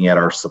 we're looking at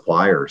our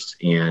suppliers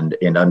and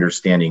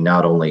understanding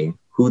not only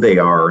who they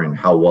are and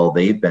how well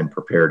they've been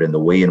prepared and the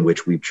way in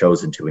which we've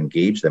chosen to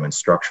engage them and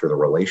structure the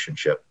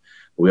relationship.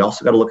 But we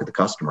also got to look at the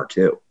customer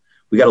too.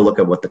 We got to look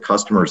at what the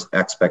customer's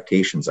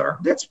expectations are.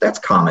 That's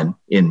common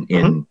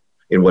in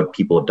what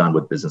people have done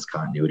with business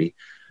continuity.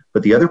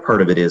 But the other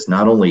part of it is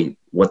not only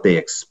what they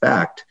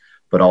expect,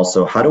 but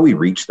also how do we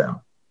reach them?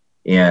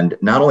 And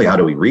not only how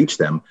do we reach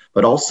them,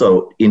 but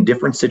also in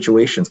different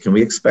situations, can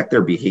we expect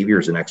their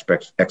behaviors and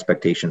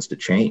expectations to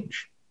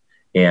change?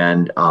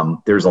 And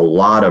there's a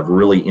lot of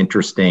really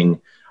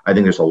interesting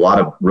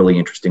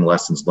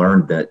lessons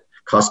learned that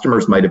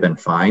customers might have been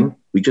fine.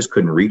 We just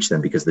couldn't reach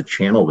them because the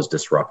channel was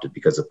disrupted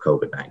because of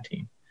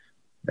COVID-19.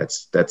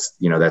 That's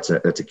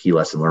a key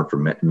lesson learned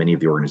from many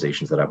of the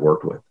organizations that I've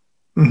worked with.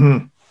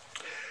 Mm-hmm.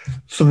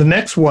 So the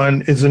next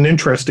one is an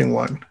interesting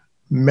one,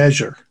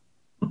 measure.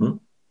 Mm-hmm.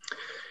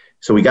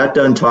 So we got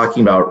done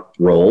talking about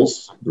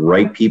roles, the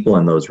right people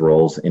in those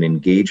roles, and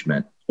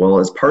engagement. Well,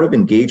 as part of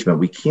engagement,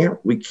 we can't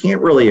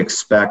really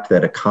expect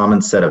that a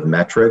common set of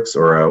metrics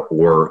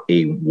or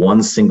a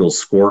one single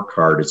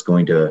scorecard is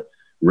going to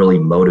really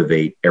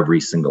motivate every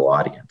single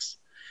audience.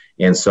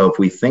 And so if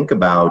we think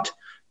about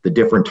the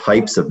different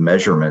types of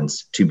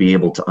measurements to be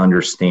able to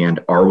understand,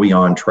 are we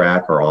on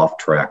track or off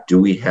track? Do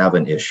we have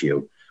an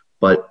issue?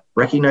 But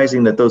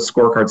recognizing that those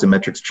scorecards and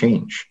metrics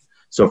change.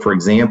 So for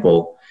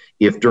example,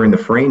 if during the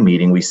frame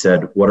meeting we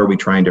said, what are we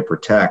trying to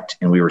protect?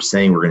 And we were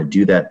saying we're going to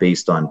do that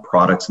based on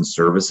products and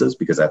services,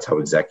 because that's how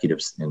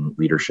executives and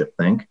leadership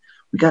think,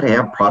 we got to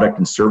have product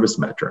and service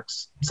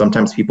metrics.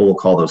 Sometimes people will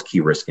call those key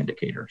risk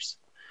indicators.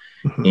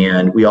 Mm-hmm.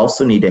 And we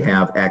also need to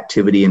have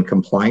activity and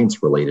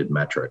compliance related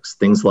metrics.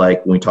 Things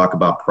like when we talk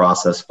about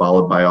process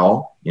followed by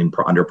all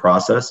under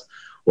process,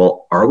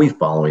 well, are we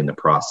following the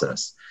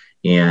process?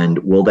 And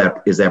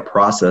is that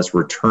process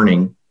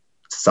returning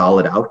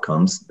solid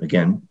outcomes,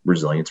 again,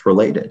 resilience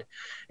related?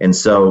 And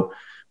so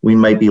we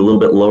might be a little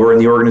bit lower in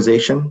the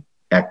organization.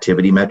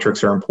 Activity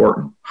metrics are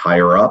important.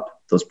 Higher up,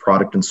 those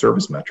product and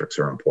service metrics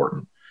are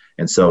important.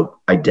 And so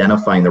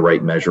identifying the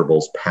right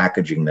measurables,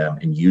 packaging them,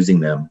 and using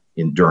them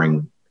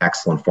during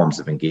excellent forms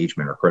of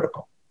engagement are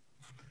critical.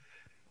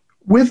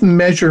 With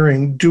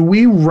measuring, do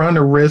we run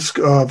a risk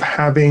of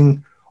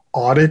having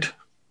audit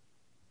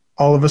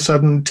all of a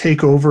sudden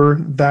take over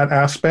that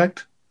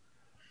aspect?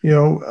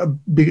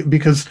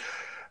 Because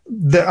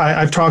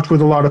I've talked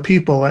with a lot of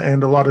people,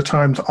 and a lot of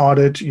times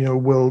audit,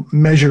 will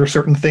measure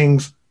certain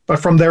things, but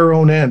from their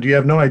own end, you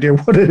have no idea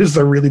what it is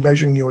they're really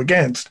measuring you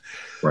against.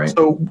 Right.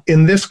 So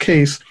in this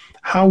case,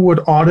 how would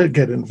audit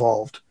get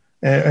involved?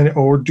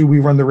 Or do we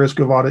run the risk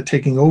of audit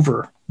taking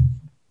over?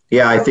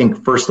 Yeah, I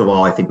think, first of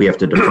all, we have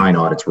to define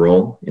audit's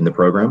role in the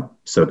program.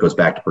 So it goes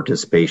back to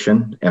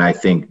participation. And I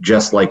think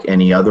just like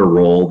any other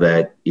role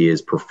that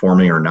is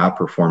performing or not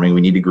performing,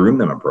 we need to groom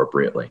them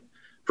appropriately.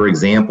 For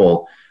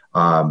example,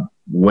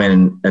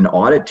 when an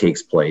audit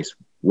takes place,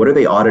 what are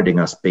they auditing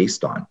us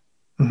based on?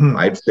 Mm-hmm.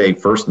 I'd say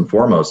first and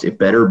foremost, it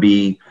better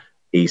be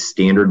a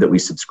standard that we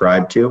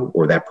subscribe to,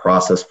 or that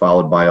process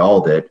followed by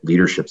all that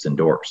leadership's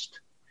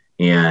endorsed.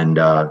 And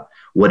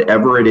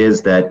whatever it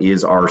is that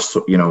is our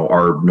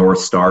North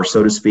Star,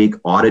 so to speak,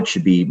 audit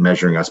should be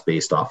measuring us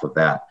based off of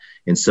that.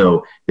 And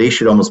so they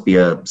should almost be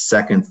a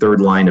second, third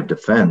line of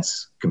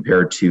defense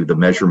compared to the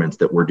measurements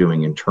that we're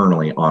doing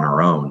internally on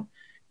our own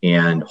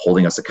and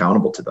holding us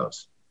accountable to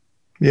those.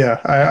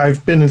 Yeah,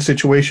 I've been in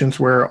situations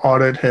where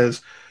audit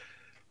has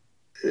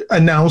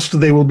announced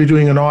they will be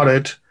doing an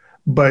audit,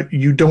 but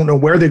you don't know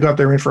where they got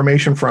their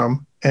information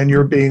from, and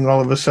you're being all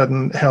of a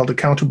sudden held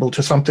accountable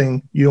to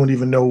something you don't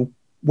even know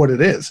what it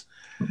is.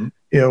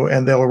 Mm-hmm.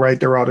 And they'll write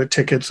their audit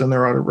tickets and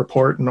their audit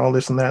report and all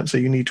this and that. So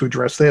you need to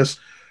address this,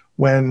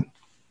 when,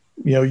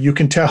 you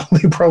can tell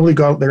they probably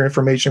got their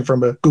information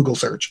from a Google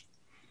search.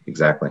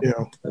 Exactly.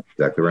 That's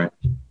exactly right.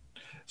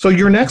 So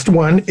your next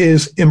one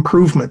is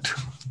improvement.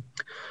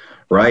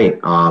 Right.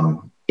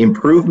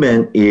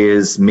 Improvement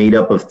is made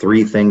up of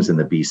three things in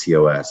the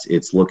BCOS.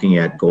 It's looking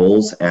at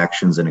goals,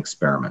 actions, and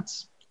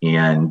experiments.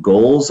 And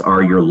goals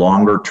are your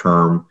longer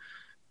term,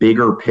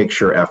 bigger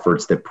picture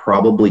efforts that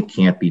probably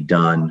can't be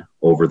done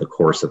over the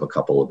course of a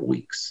couple of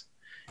weeks.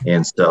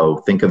 And so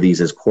think of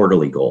these as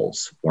quarterly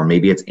goals, or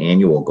maybe it's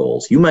annual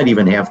goals. You might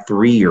even have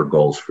 3-year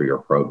goals for your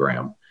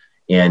program,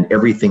 and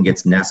everything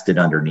gets nested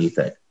underneath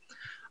it.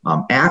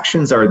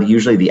 Actions are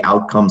usually the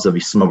outcomes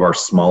of some of our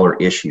smaller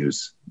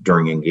issues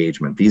during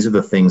engagement. These are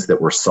the things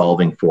that we're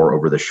solving for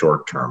over the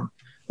short term,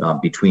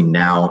 between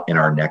now and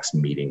our next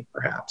meeting,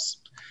 perhaps.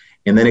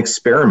 And then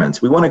experiments.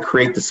 We want to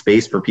create the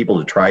space for people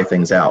to try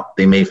things out.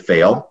 They may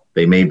fail.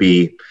 They may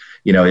be,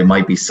 it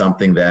might be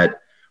something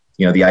that,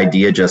 the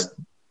idea just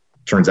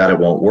turns out it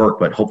won't work,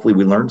 but hopefully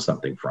we learn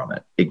something from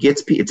it.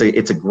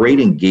 It's a great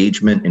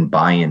engagement and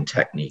buy-in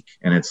technique.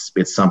 And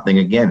it's something,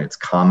 again, it's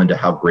common to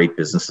how great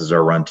businesses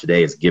are run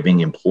today, is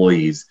giving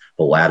employees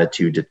the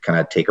latitude to kind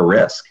of take a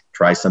risk,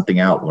 try something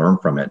out, learn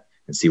from it,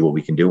 and see what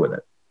we can do with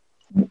it.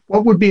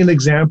 What would be an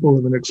example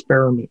of an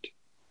experiment?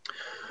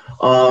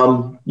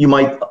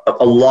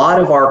 A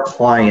lot of our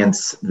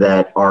clients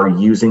that are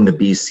using the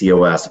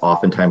BCOS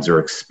oftentimes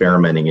are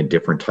experimenting in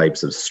different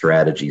types of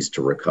strategies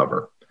to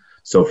recover.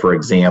 So for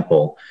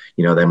example,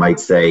 they might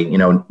say,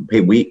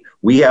 hey,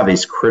 we have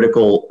this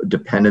critical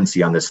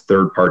dependency on this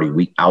third party.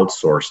 We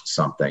outsourced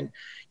something.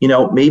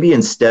 Maybe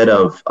instead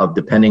of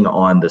depending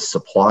on the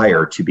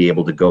supplier to be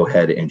able to go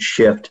ahead and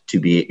shift to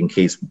be, in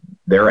case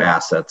their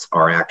assets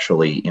are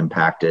actually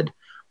impacted,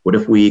 what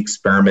if we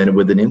experimented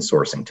with an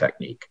insourcing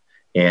technique?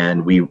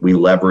 And we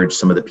leverage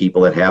some of the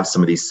people that have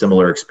some of these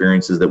similar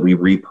experiences that we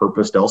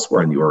repurposed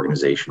elsewhere in the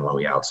organization when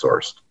we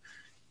outsourced.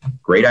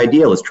 Great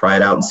idea. Let's try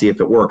it out and see if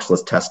it works.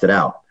 Let's test it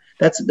out.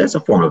 That's a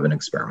form of an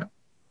experiment.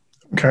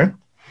 Okay.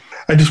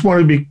 I just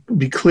want to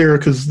be clear,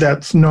 because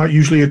that's not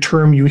usually a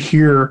term you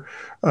hear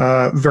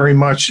very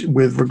much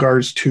with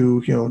regards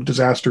to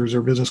disasters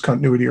or business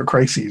continuity or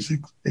crises.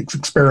 It's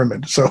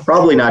experiment. So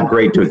probably not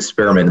great to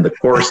experiment in the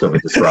course of a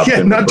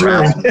disruption. Yeah, not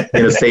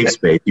in a safe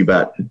space. You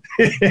bet.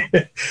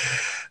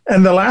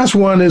 And the last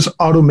one is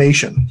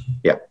automation.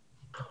 Yeah.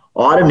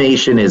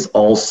 Automation is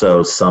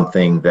also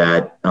something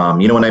that,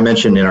 when I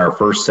mentioned in our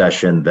first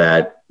session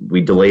that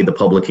we delayed the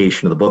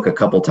publication of the book a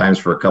couple times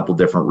for a couple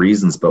different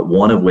reasons, but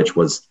one of which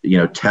was,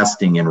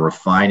 testing and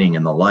refining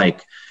and the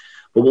like.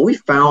 But what we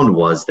found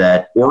was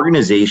that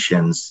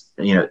organizations,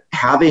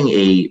 having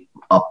a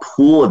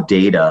pool of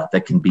data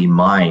that can be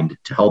mined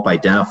to help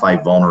identify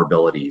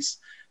vulnerabilities,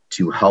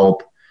 to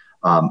help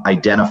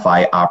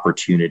identify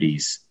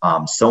opportunities,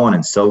 so on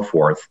and so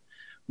forth,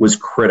 was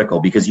critical,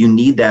 because you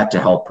need that to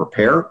help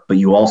prepare, but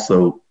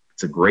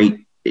it's a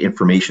great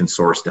information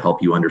source to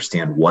help you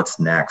understand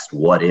what's next,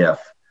 what if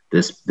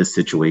this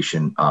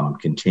situation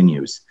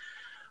continues.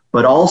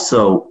 But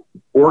also,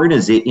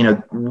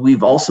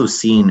 we've also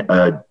seen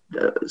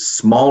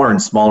smaller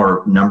and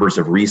smaller numbers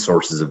of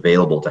resources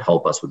available to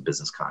help us with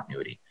business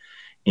continuity.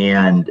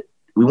 And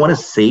we want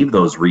to save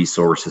those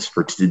resources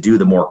to do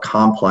the more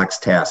complex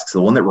tasks,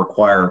 the ones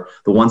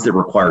that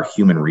require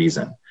human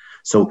reason.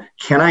 So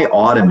can I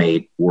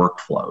automate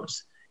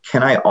workflows?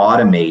 Can I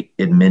automate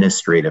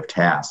administrative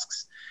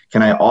tasks?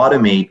 Can I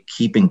automate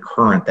keeping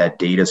current that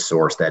data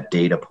source, that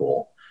data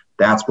pool?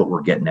 That's what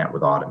we're getting at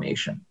with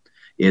automation,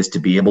 is to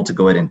be able to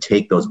go ahead and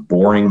take those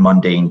boring,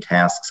 mundane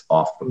tasks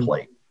off the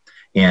plate.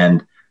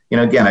 And,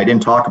 again, I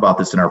didn't talk about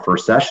this in our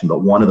first session,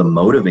 but one of the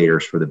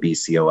motivators for the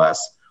BCOS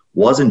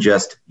wasn't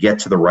just get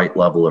to the right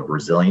level of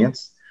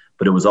resilience,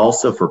 but it was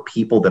also for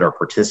people that are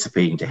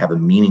participating to have a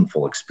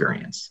meaningful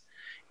experience.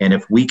 And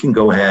if we can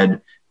go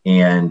ahead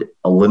and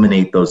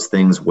eliminate those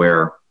things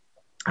where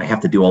I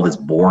have to do all this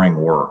boring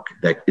work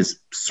that is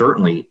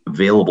certainly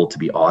available to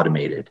be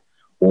automated,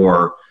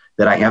 or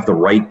that I have the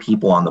right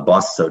people on the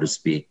bus, so to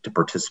speak, to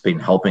participate in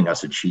helping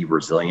us achieve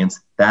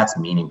resilience, that's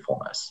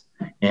meaningfulness.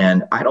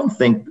 And I don't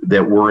think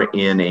that we're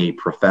in a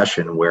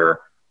profession where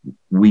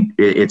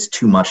it's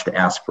too much to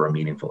ask for a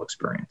meaningful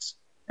experience.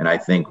 And I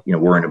think,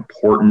 we're an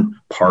important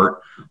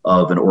part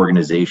of an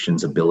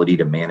organization's ability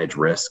to manage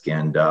risk,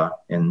 and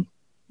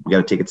we got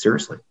to take it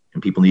seriously,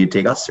 and people need to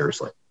take us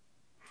seriously.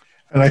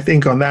 And I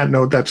think on that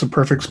note, that's a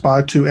perfect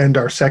spot to end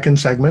our second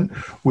segment.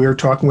 We're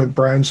talking with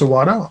Brian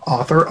Zawada,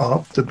 author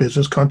of The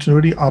Business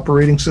Continuity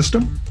Operating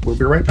System. We'll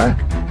be right back.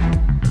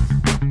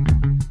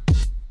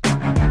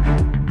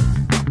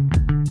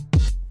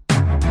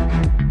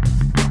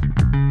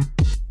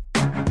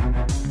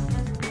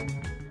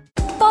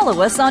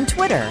 Follow us on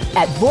Twitter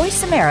at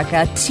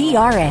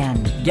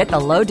VoiceAmericaTRN. Get the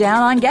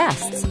lowdown on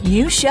guests,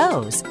 new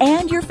shows,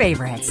 and your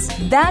favorites.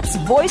 That's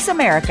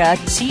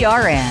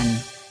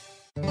VoiceAmericaTRN.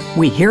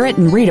 We hear it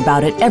and read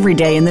about it every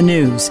day in the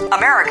news.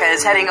 America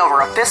is heading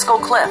over a fiscal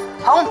cliff.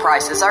 Home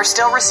prices are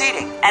still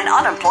receding and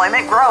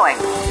unemployment growing.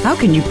 How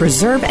can you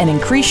preserve and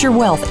increase your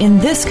wealth in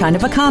this kind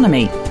of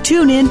economy?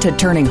 Tune in to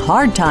Turning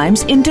Hard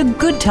Times into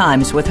Good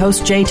Times with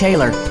host Jay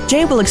Taylor.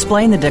 Jay will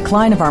explain the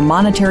decline of our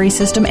monetary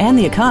system and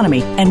the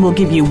economy, and will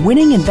give you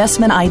winning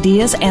investment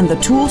ideas and the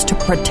tools to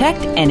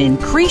protect and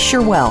increase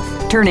your wealth.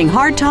 Turning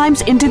Hard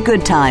Times into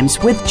Good Times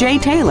with Jay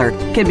Taylor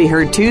can be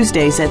heard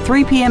Tuesdays at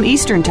 3 p.m.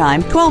 Eastern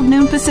Time, 12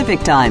 noon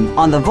Pacific Time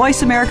on the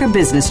Voice America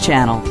Business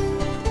Channel.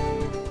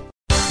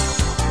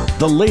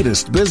 The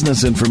latest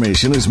business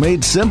information is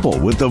made simple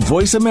with the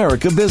Voice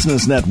America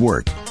Business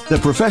Network. The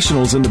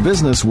professionals in the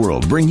business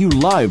world bring you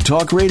live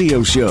talk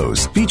radio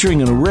shows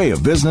featuring an array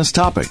of business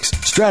topics,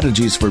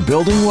 strategies for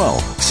building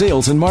wealth,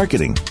 sales and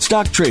marketing,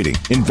 stock trading,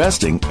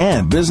 investing,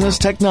 and business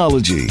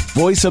technology.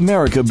 Voice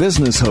America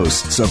Business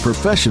hosts are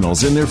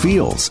professionals in their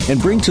fields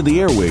and bring to the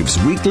airwaves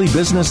weekly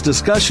business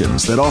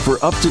discussions that offer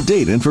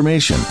up-to-date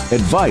information,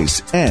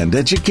 advice, and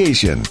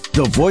education.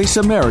 The Voice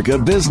America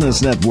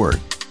Business Network.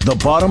 The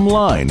bottom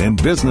line in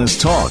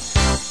business talk.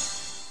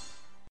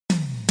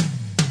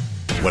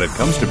 When it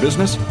comes to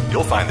business,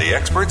 you'll find the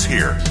experts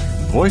here.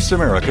 Voice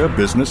America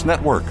Business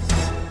Network.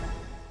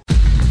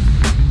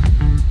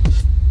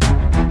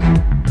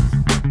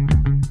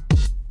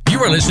 You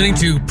are listening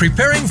to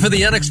Preparing for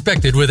the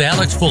Unexpected with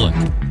Alex Fullick.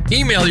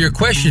 Email your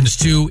questions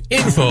to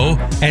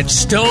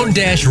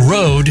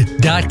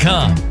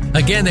info@stone-road.com.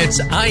 Again, that's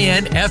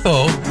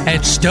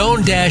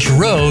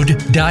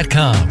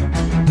info@stone-road.com.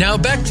 Now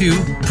back to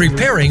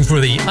Preparing for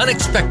the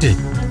Unexpected.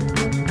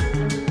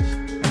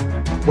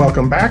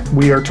 Welcome back.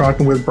 We are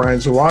talking with Brian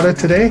Zawada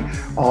today,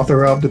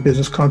 author of The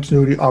Business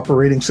Continuity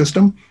Operating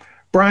System.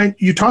 Brian,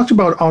 you talked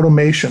about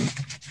automation.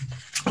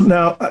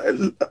 Now,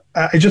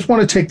 I just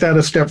want to take that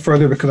a step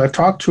further, because I've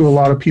talked to a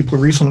lot of people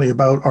recently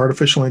about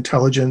artificial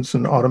intelligence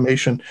and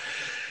automation.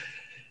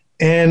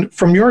 And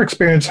from your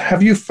experience,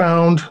 have you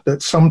found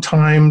that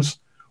sometimes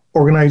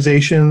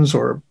organizations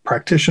or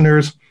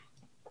practitioners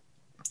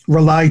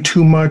rely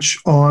too much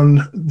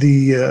on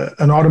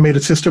an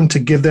automated system to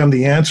give them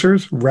the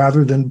answers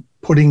rather than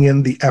putting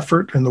in the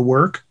effort and the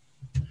work?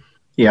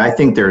 Yeah, I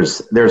think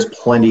there's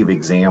plenty of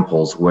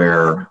examples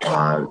where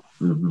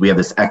we have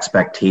this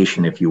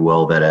expectation, if you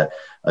will, that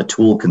a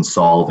tool can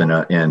solve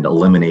and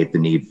eliminate the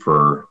need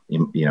for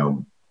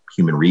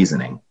human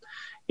reasoning.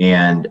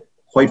 And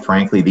quite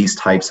frankly, these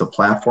types of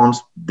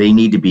platforms, they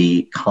need to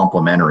be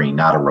complementary,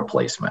 not a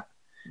replacement.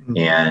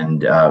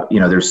 And,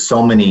 there's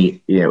so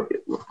many,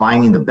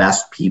 finding the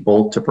best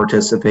people to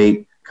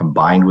participate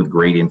combined with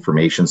great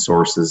information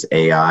sources,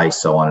 AI,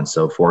 so on and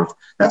so forth.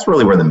 That's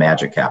really where the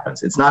magic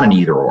happens. It's not an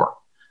either or,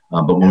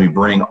 but when we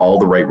bring all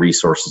the right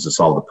resources to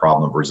solve the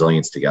problem of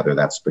resilience together,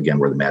 that's, again,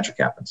 where the magic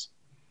happens.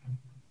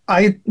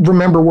 I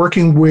remember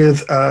working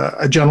with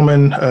a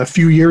gentleman a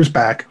few years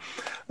back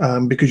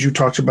because you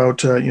talked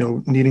about,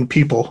 needing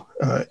people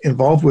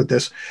involved with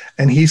this.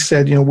 And he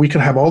said, we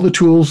can have all the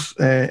tools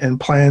and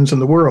plans in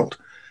the world.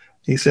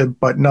 He said,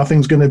 but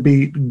nothing's going to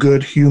beat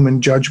good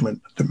human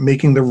judgment,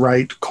 making the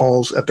right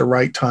calls at the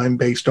right time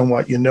based on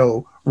what you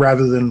know,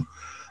 rather than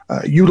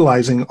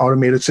utilizing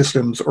automated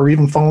systems or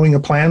even following a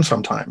plan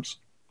sometimes.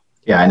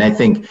 Yeah, and I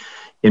think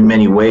in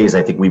many ways,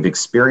 I think we've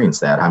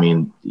experienced that. I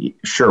mean,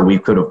 sure,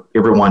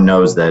 everyone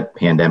knows that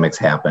pandemics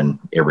happen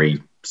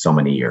every so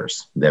many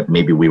years, that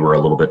maybe we were a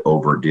little bit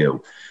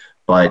overdue.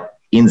 But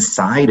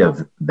inside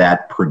of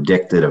that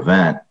predicted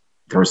event,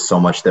 there was so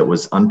much that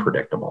was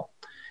unpredictable.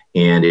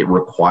 And it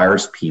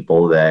requires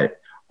people that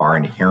are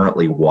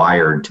inherently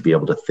wired to be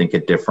able to think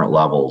at different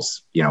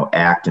levels,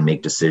 act and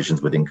make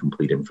decisions with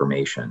incomplete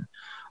information.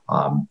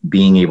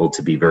 Being able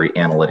to be very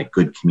analytic,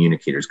 good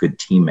communicators, good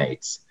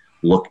teammates,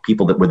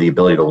 people that with the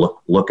ability to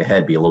look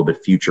ahead, be a little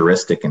bit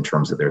futuristic in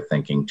terms of their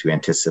thinking, to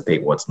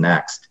anticipate what's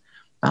next.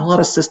 Not a lot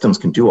of systems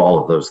can do all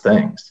of those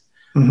things,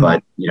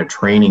 but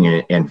training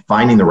and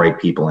finding the right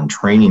people and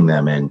training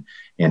them and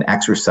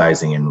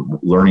exercising and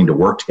learning to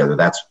work together.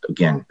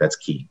 That's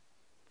key.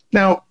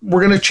 Now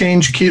we're going to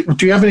change. Do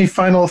you have any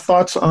final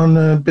thoughts on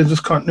the business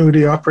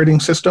continuity operating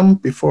system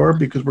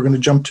because we're going to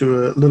jump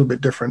to a little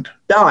bit different?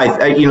 No,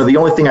 the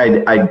only thing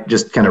I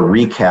just kind of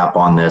recap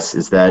on this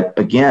is that,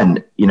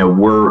 again, we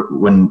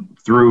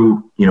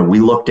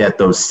looked at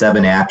those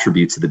 7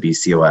 attributes of the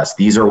BCOS.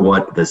 These are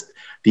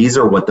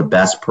what the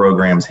best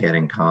programs had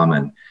in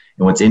common.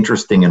 And what's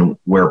interesting, and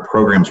where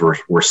programs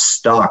were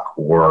stuck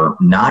or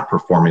not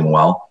performing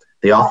well,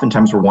 they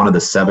oftentimes were one of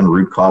the 7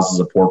 root causes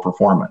of poor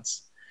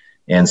performance.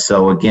 And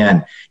so,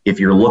 again, if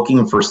you're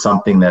looking for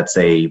something that's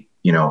a,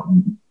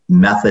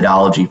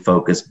 methodology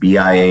focused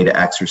BIA to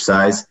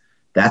exercise,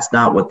 that's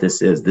not what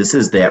this is. This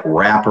is that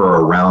wrapper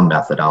around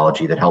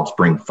methodology that helps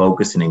bring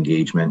focus and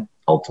engagement,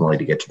 ultimately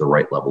to get to the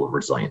right level of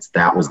resilience.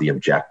 That was the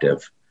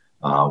objective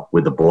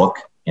with the book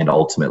and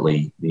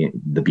ultimately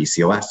the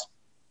BCOS.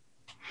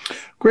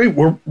 Great.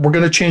 We're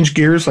going to change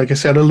gears, like I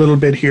said, a little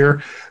bit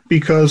here,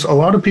 because a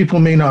lot of people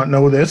may not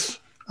know this,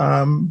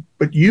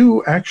 but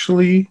you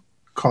actually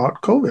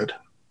caught COVID.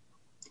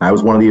 I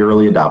was one of the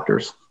early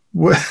adopters.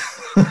 Well,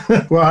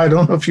 I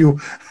don't know if you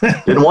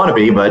didn't want to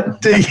be,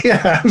 but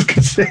yeah, I was going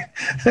to say.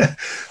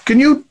 Can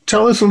you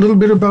tell us a little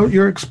bit about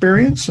your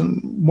experience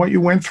and what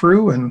you went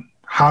through and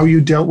how you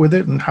dealt with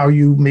it and how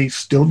you may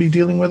still be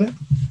dealing with it?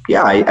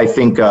 Yeah, I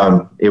think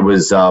it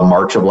was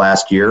March of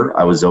last year.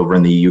 I was over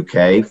in the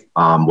UK,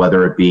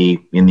 whether it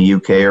be in the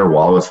UK or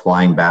while I was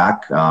flying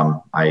back.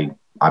 I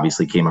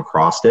obviously came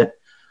across it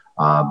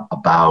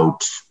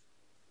about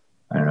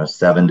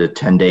 7 to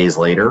 10 days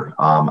later.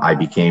 I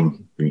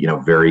became,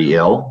 very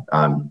ill.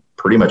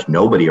 Pretty much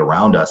nobody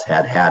around us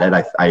had it.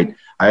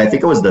 I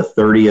think I was the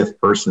 30th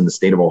person in the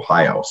state of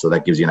Ohio. So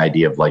that gives you an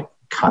idea of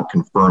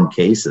confirmed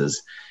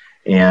cases.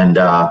 And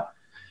I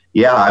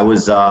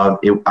was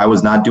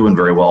not doing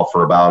very well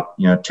for about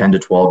 10 to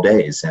 12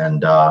 days.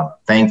 And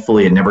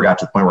thankfully, it never got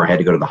to the point where I had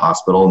to go to the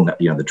hospital.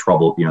 And, the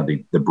trouble,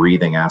 the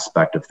breathing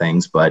aspect of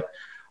things, but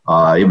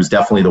it was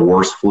definitely the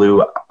worst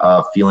flu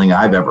feeling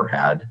I've ever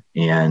had.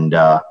 And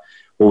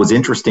what was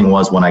interesting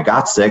was when I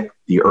got sick,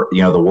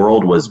 the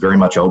world was very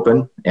much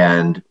open.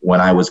 And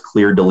when I was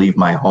cleared to leave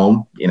my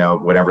home,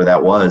 whatever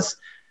that was,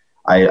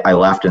 I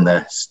left and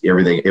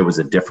everything. It was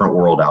a different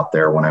world out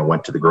there when I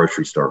went to the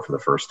grocery store for the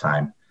first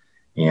time.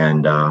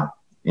 And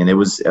it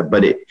was,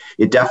 but it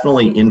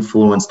definitely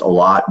influenced a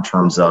lot in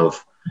terms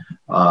of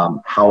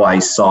how I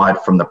saw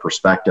it from the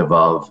perspective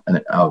of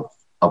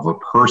a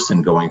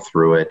person going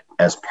through it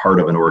as part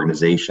of an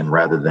organization,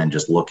 rather than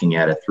just looking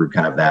at it through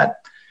kind of that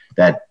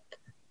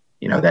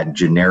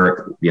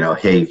generic,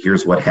 hey,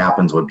 here's what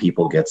happens when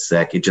people get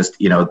sick. It just,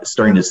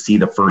 starting to see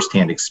the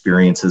firsthand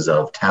experiences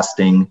of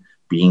testing,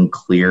 being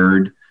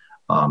cleared,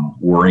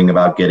 worrying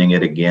about getting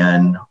it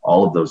again,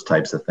 all of those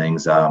types of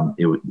things.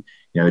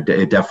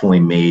 It definitely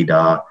made,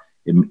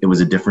 it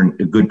was a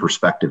good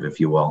perspective, if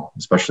you will,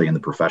 especially in the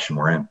profession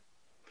we're in.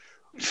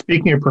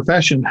 Speaking of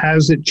profession,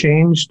 has it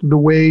changed the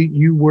way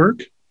you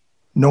work,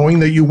 knowing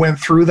that you went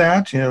through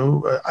that?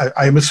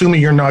 I'm assuming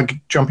you're not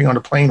jumping on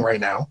a plane right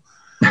now.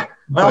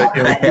 Well,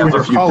 but, I have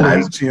a few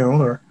colleagues,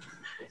 times.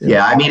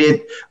 Yeah, I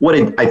mean,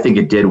 I think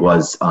it did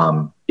was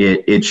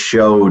it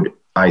showed,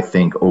 I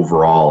think,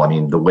 overall, I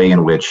mean, the way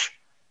in which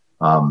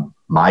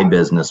my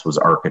business was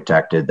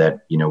architected,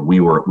 that,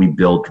 we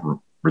built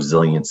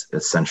resilience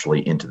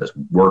essentially into this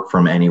work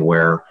from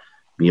anywhere,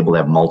 be able to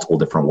have multiple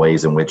different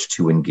ways in which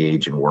to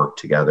engage and work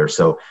together.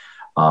 So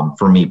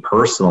for me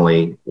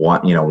personally,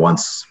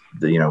 once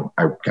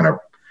I kind of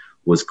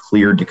was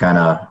cleared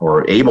to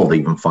or able to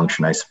even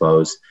function, I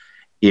suppose,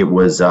 it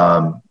was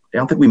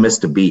don't think we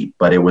missed a beat,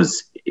 but it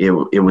was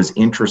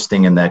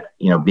interesting in that,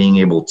 being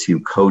able to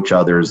coach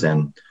others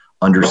and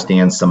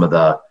understand some of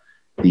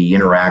the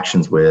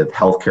interactions with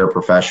healthcare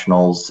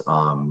professionals,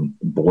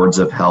 boards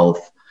of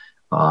health.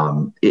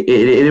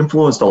 It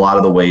influenced a lot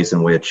of the ways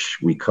in which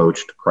we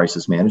coached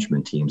crisis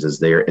management teams as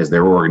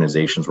their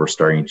organizations were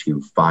starting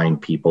to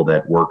find people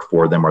that worked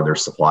for them or their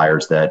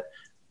suppliers that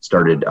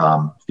started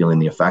feeling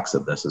the effects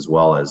of this, as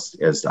well as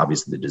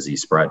obviously the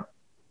disease spread.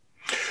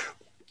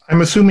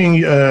 I'm assuming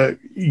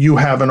you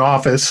have an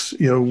office,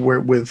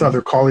 where with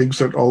other colleagues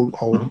that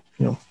all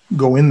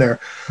go in there.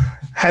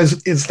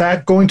 Is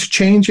that going to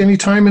change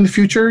anytime in the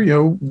future?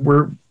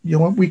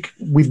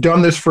 We've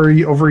done this for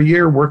over a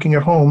year working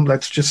at home.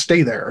 Let's just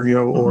stay there,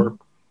 or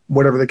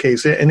whatever the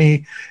case.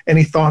 Any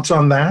thoughts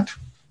on that?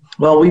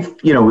 Well,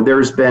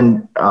 there's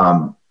been,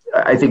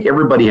 I think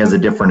everybody has a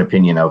different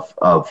opinion of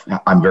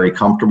I'm very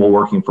comfortable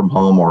working from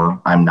home,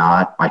 or I'm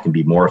not. I can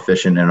be more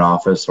efficient in an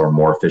office or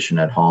more efficient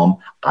at home.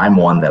 I'm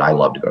one that I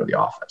love to go to the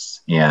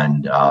office.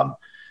 And,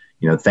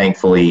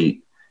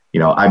 thankfully,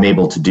 I'm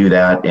able to do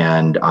that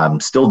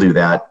and still do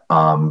that.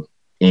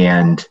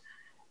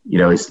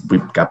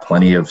 We've got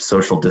plenty of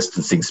social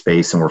distancing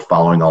space and we're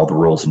following all the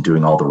rules and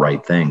doing all the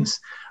right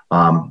things.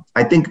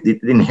 I think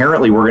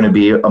inherently we're going to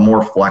be a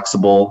more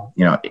flexible,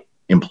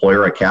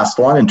 employer at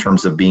Castellan in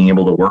terms of being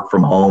able to work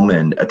from home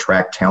and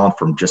attract talent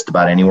from just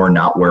about anywhere,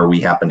 not where we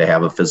happen to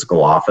have a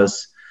physical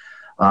office.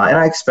 And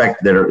I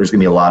expect that there's going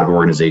to be a lot of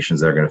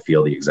organizations that are going to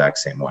feel the exact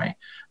same way.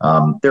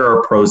 There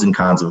are pros and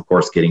cons, of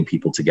course, getting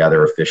people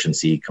together,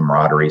 efficiency,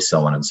 camaraderie,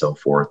 so on and so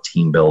forth,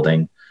 team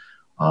building.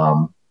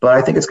 But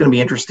I think it's going to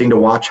be interesting to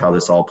watch how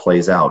this all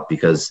plays out,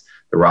 because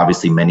there were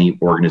obviously many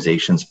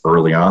organizations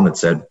early on that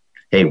said,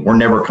 hey, we're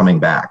never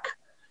coming back.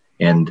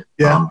 And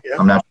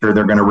I'm not sure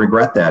they're going to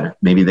regret that.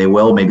 Maybe they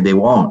will, maybe they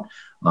won't.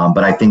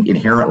 But I think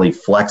inherently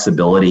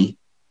flexibility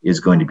is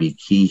going to be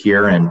key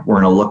here. And we're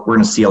going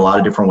to see a lot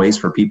of different ways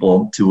for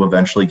people to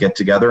eventually get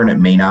together. And it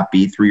may not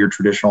be through your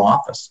traditional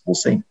office. We'll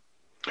see.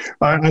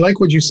 I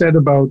like what you said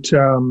about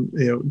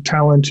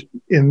talent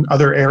in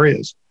other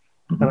areas.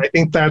 Mm-hmm. And I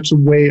think that's a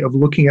way of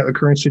looking at the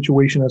current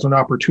situation as an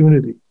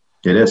opportunity.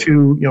 It is.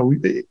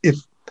 If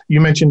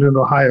you mentioned in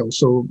Ohio,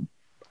 so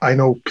I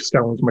know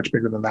Castellan's much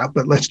bigger than that,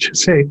 but let's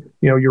just say,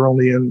 you're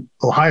only in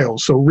Ohio.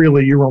 So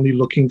really you're only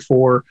looking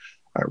for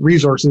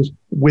resources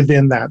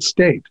within that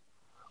state.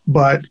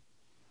 But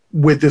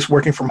with this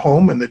working from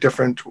home and the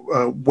different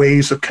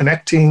ways of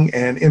connecting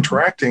and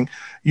interacting,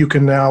 you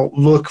can now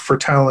look for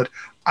talent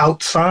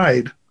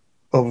outside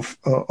of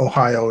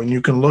Ohio, and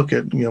you can look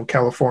at,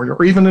 California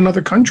or even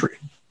another country.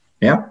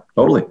 Yeah,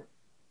 totally.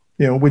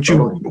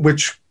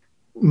 Which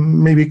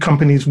maybe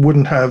companies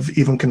wouldn't have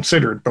even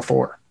considered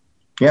before.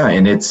 Yeah,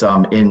 and it's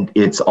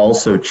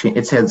also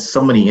it's had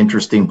so many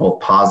interesting, both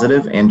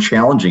positive and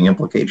challenging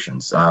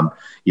implications.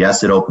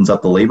 Yes, it opens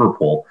up the labor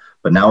pool,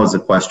 but now is a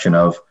question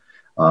of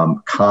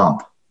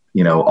comp.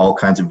 All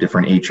kinds of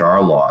different HR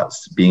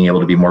laws, being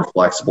able to be more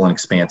flexible and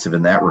expansive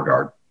in that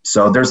regard.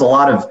 So there's a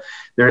lot of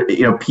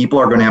people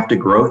are going to have to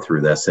grow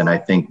through this, and I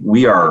think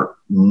we are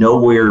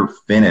nowhere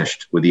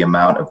finished with the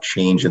amount of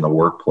change in the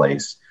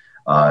workplace.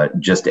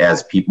 Just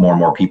as more and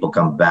more people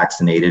come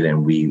vaccinated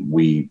and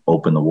we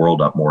open the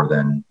world up more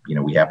than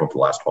we have over the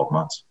last 12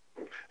 months.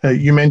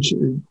 You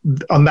mentioned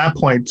on that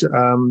point,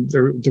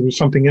 there was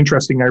something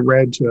interesting I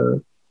read,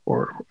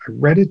 or I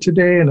read it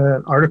today in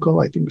an article,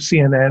 I think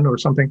CNN or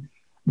something,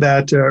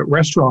 that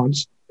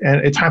restaurants,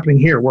 and it's happening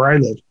here where I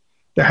live,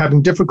 they're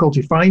having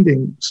difficulty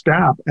finding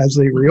staff as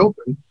they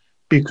reopen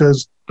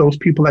because those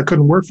people that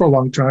couldn't work for a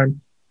long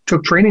time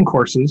took training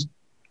courses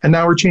and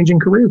now are changing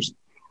careers.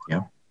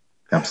 Yeah.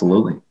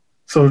 Absolutely.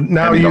 So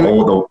now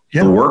the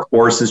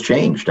workforce has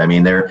changed. I've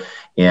even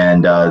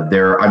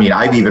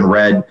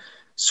read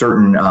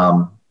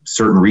certain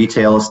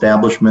retail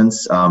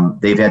establishments.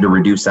 They've had to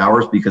reduce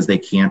hours because they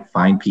can't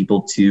find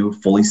people to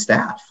fully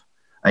staff.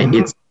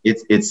 Mm-hmm.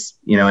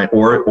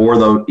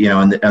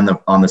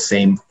 On the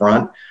same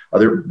front,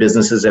 other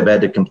businesses have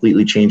had to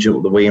completely change the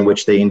way in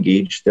which they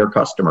engage their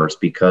customers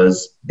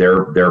because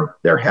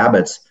their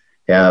habits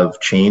have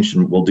changed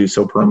and will do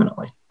so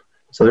permanently.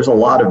 So there's a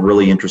lot of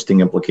really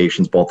interesting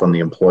implications, both on the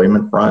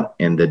employment front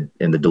and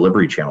the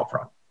delivery channel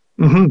front.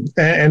 Mm-hmm.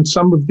 And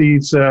some of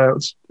these,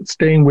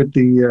 staying with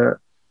the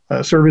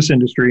service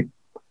industry,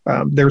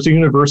 there's a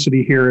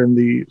university here in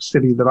the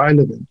city that I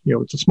live in.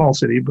 It's a small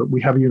city, but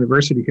we have a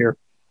university here.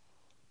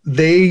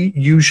 They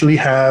usually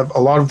have a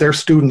lot of their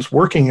students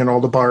working in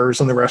all the bars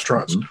and the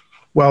restaurants. Mm-hmm.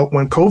 Well,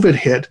 when COVID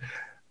hit,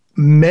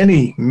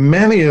 many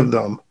of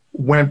them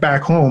went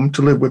back home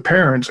to live with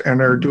parents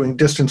and are doing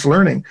distance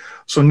learning.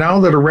 So now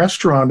that a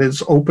restaurant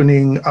is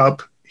opening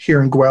up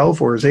here in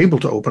Guelph, or is able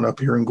to open up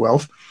here in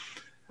Guelph,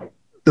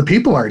 the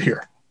people aren't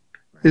here.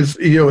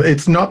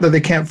 It's not that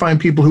they can't find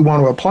people who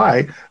want to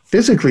apply.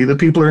 Physically, the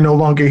people are no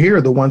longer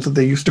here, the ones that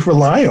they used to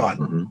rely on.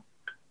 Mm-hmm.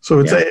 So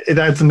it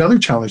adds another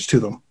challenge to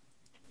them.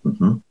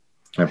 Mm-hmm.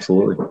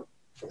 Absolutely.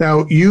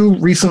 Now, you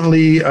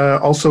recently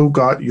also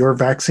got your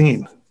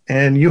vaccine,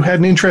 and you had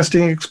an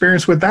interesting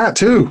experience with that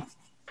too.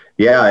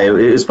 Yeah, it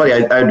was funny.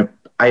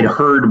 I'd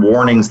heard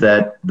warnings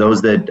that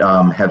those that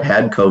have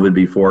had COVID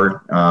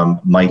before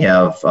might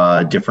have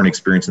a different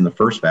experience in the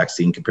first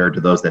vaccine compared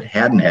to those that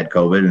hadn't had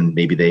COVID, and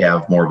maybe they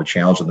have more of a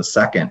challenge in the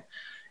second.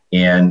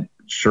 And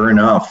sure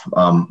enough,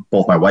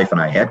 both my wife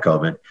and I had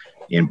COVID,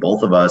 and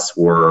both of us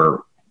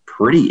were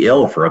pretty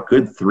ill for a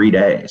good 3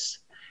 days.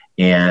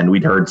 And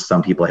we'd heard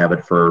some people have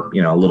it for,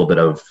 a little bit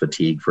of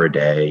fatigue for a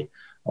day,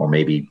 or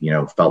maybe,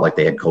 felt like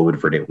they had COVID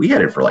for a day. We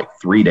had it for like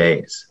 3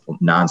 days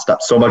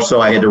nonstop. So much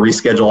so I had to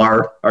reschedule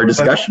our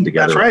discussion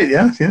together. That's right.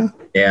 Yeah.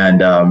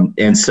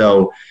 And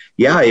so,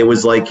 yeah, it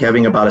was like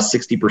having about a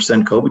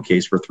 60% COVID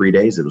case for 3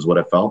 days. It was what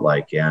it felt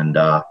like. And,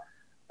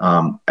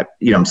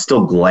 I'm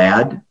still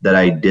glad that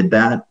I did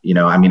that.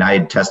 I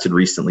had tested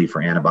recently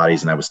for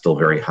antibodies and I was still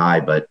very high,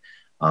 but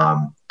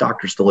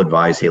doctors still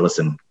advise, hey,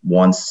 listen,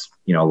 once,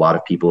 a lot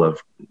of people have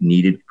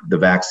needed the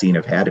vaccine,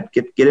 have had it,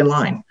 get in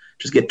line,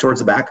 just get towards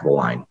the back of the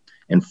line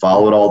and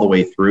follow it all the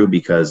way through,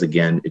 because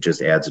again, it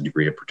just adds a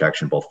degree of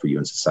protection both for you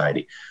and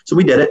society. So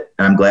we did it,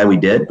 and I'm glad we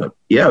did, but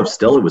yeah,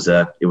 still, it was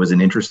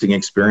an interesting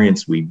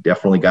experience. We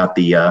definitely got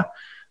the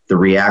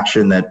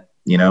reaction that,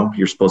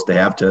 you're supposed to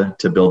have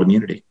to build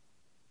immunity.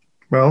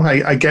 Well,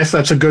 I guess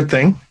that's a good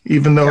thing,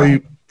 even though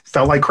you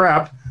felt like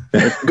crap.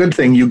 It's a good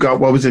thing you got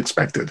what was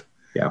expected.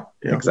 Yeah,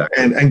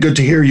 exactly. And good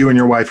to hear you and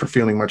your wife are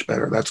feeling much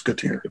better. That's good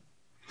to hear.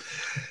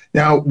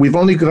 Now, we've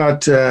only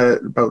got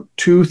about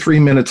 2-3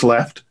 minutes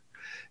left.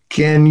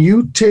 Can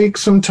you take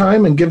some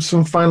time and give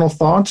some final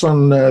thoughts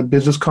on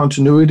business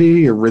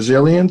continuity or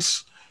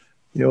resilience,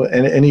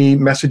 and any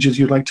messages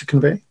you'd like to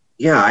convey?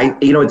 Yeah,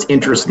 it's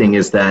interesting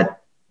is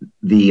that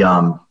the,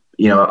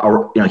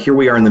 here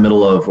we are in the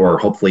middle of, or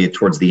hopefully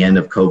towards the end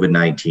of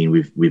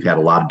COVID-19, we've had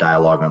a lot of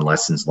dialogue on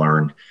lessons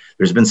learned.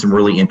 There's been some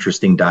really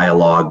interesting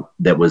dialogue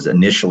that was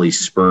initially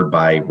spurred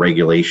by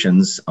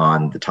regulations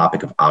on the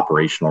topic of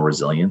operational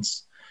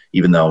resilience,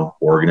 even though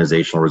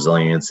organizational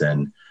resilience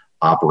and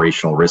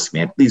operational risk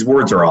management, these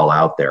words are all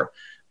out there.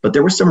 But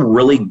there was some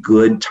really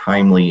good,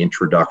 timely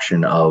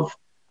introduction of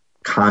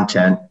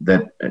content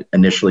that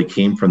initially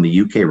came from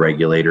the UK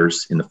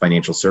regulators in the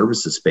financial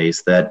services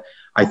space that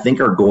I think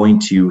are going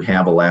to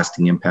have a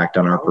lasting impact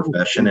on our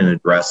profession and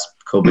address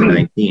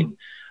COVID-19.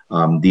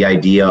 The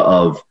idea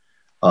of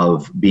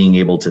being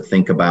able to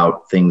think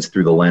about things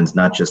through the lens,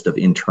 not just of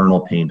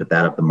internal pain, but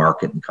that of the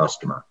market and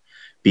customer.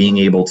 Being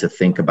able to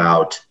think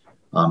about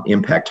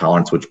impact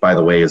tolerance, which, by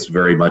the way, is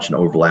very much an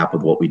overlap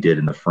with what we did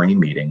in the frame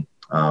meeting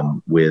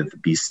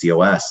with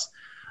BCOS.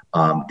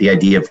 The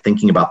idea of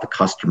thinking about the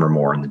customer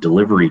more and the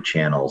delivery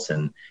channels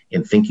and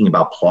thinking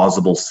about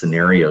plausible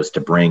scenarios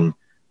to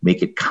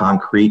make it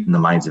concrete in the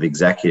minds of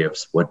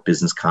executives what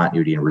business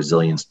continuity and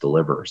resilience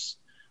delivers.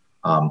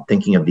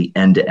 Thinking of the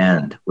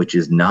end-to-end, which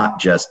is not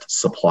just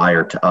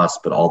supplier to us,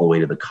 but all the way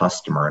to the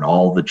customer and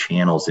all the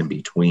channels in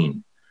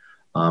between.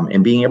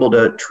 And being able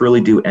to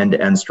truly do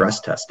end-to-end stress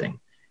testing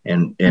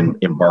and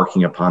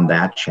embarking upon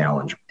that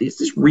challenge.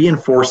 This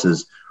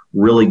reinforces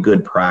really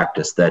good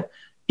practice that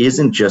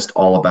isn't just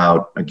all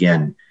about,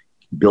 again,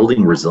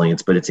 building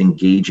resilience, but it's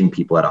engaging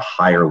people at a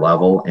higher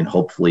level and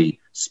hopefully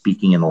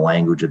speaking in the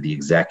language of the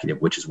executive,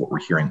 which is what we're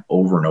hearing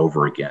over and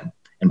over again.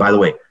 And by the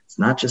way, it's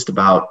not just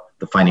about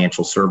the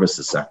financial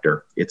services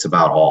sector, it's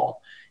about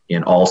all.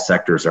 And all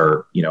sectors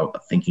are,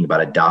 thinking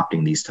about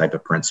adopting these type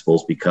of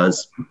principles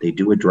because they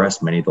do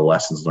address many of the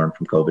lessons learned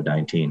from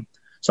COVID-19.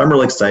 So I'm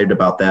really excited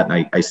about that.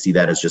 And I see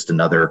that as just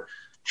another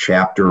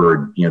chapter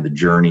or, the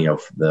journey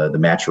of the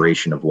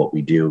maturation of what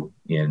we do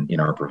in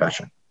our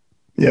profession.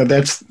 Yeah,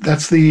 that's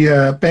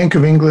the Bank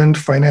of England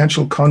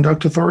Financial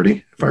Conduct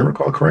Authority, if I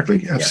recall correctly,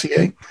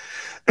 FCA.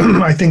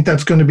 Yeah. I think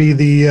that's going to be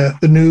the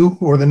new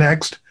or the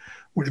next,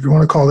 whatever you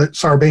want to call it,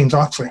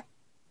 Sarbanes-Oxley.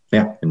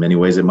 Yeah, in many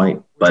ways it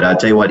might. But I'll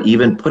tell you what,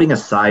 even putting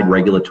aside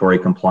regulatory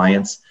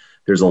compliance,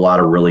 there's a lot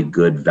of really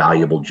good,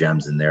 valuable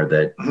gems in there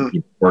that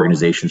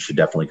organizations should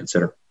definitely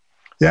consider.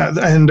 Yeah,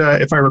 and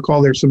if I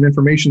recall, there's some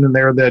information in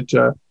there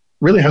that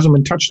really hasn't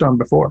been touched on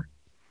before.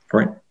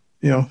 Right.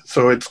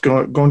 So it's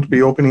going to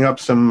be opening up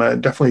some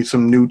definitely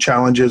some new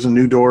challenges and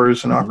new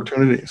doors and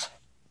opportunities.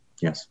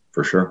 Yes,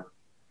 for sure.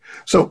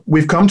 So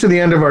we've come to the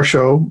end of our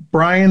show.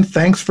 Brian,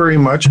 thanks very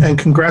much, and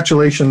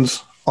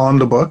congratulations on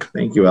the book.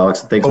 Thank you,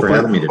 Alex. Thanks for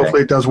having me today.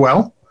 Hopefully it does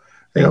well.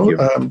 Thank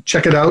you.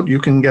 Check it out. You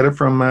can get it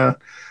from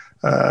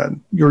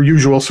your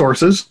usual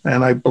sources,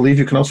 and I believe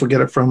you can also get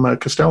it from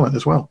Castellan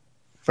as well,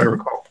 if I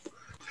recall.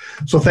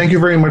 So thank you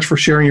very much for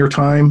sharing your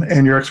time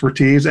and your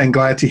expertise, and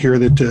glad to hear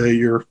that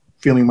you're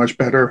feeling much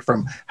better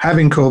from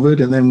having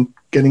COVID and then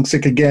getting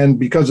sick again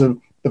because of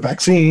the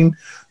vaccine.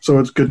 So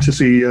it's good to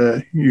see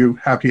you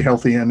happy,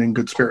 healthy, and in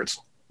good spirits.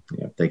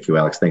 Yeah, thank you,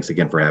 Alex. Thanks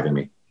again for having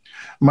me.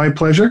 My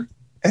pleasure.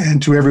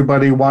 And to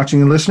everybody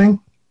watching and listening,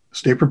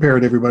 stay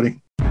prepared,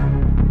 everybody.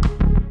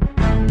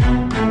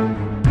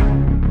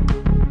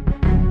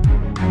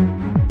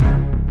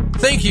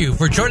 Thank you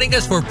for joining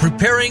us for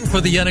Preparing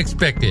for the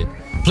Unexpected.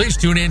 Please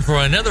tune in for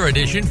another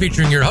edition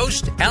featuring your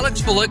host,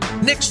 Alex Fullick,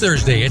 next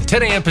Thursday at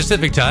 10 a.m.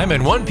 Pacific Time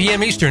and 1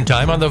 p.m. Eastern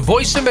Time on the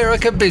Voice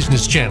America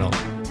Business Channel.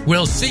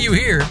 We'll see you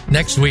here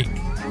next week.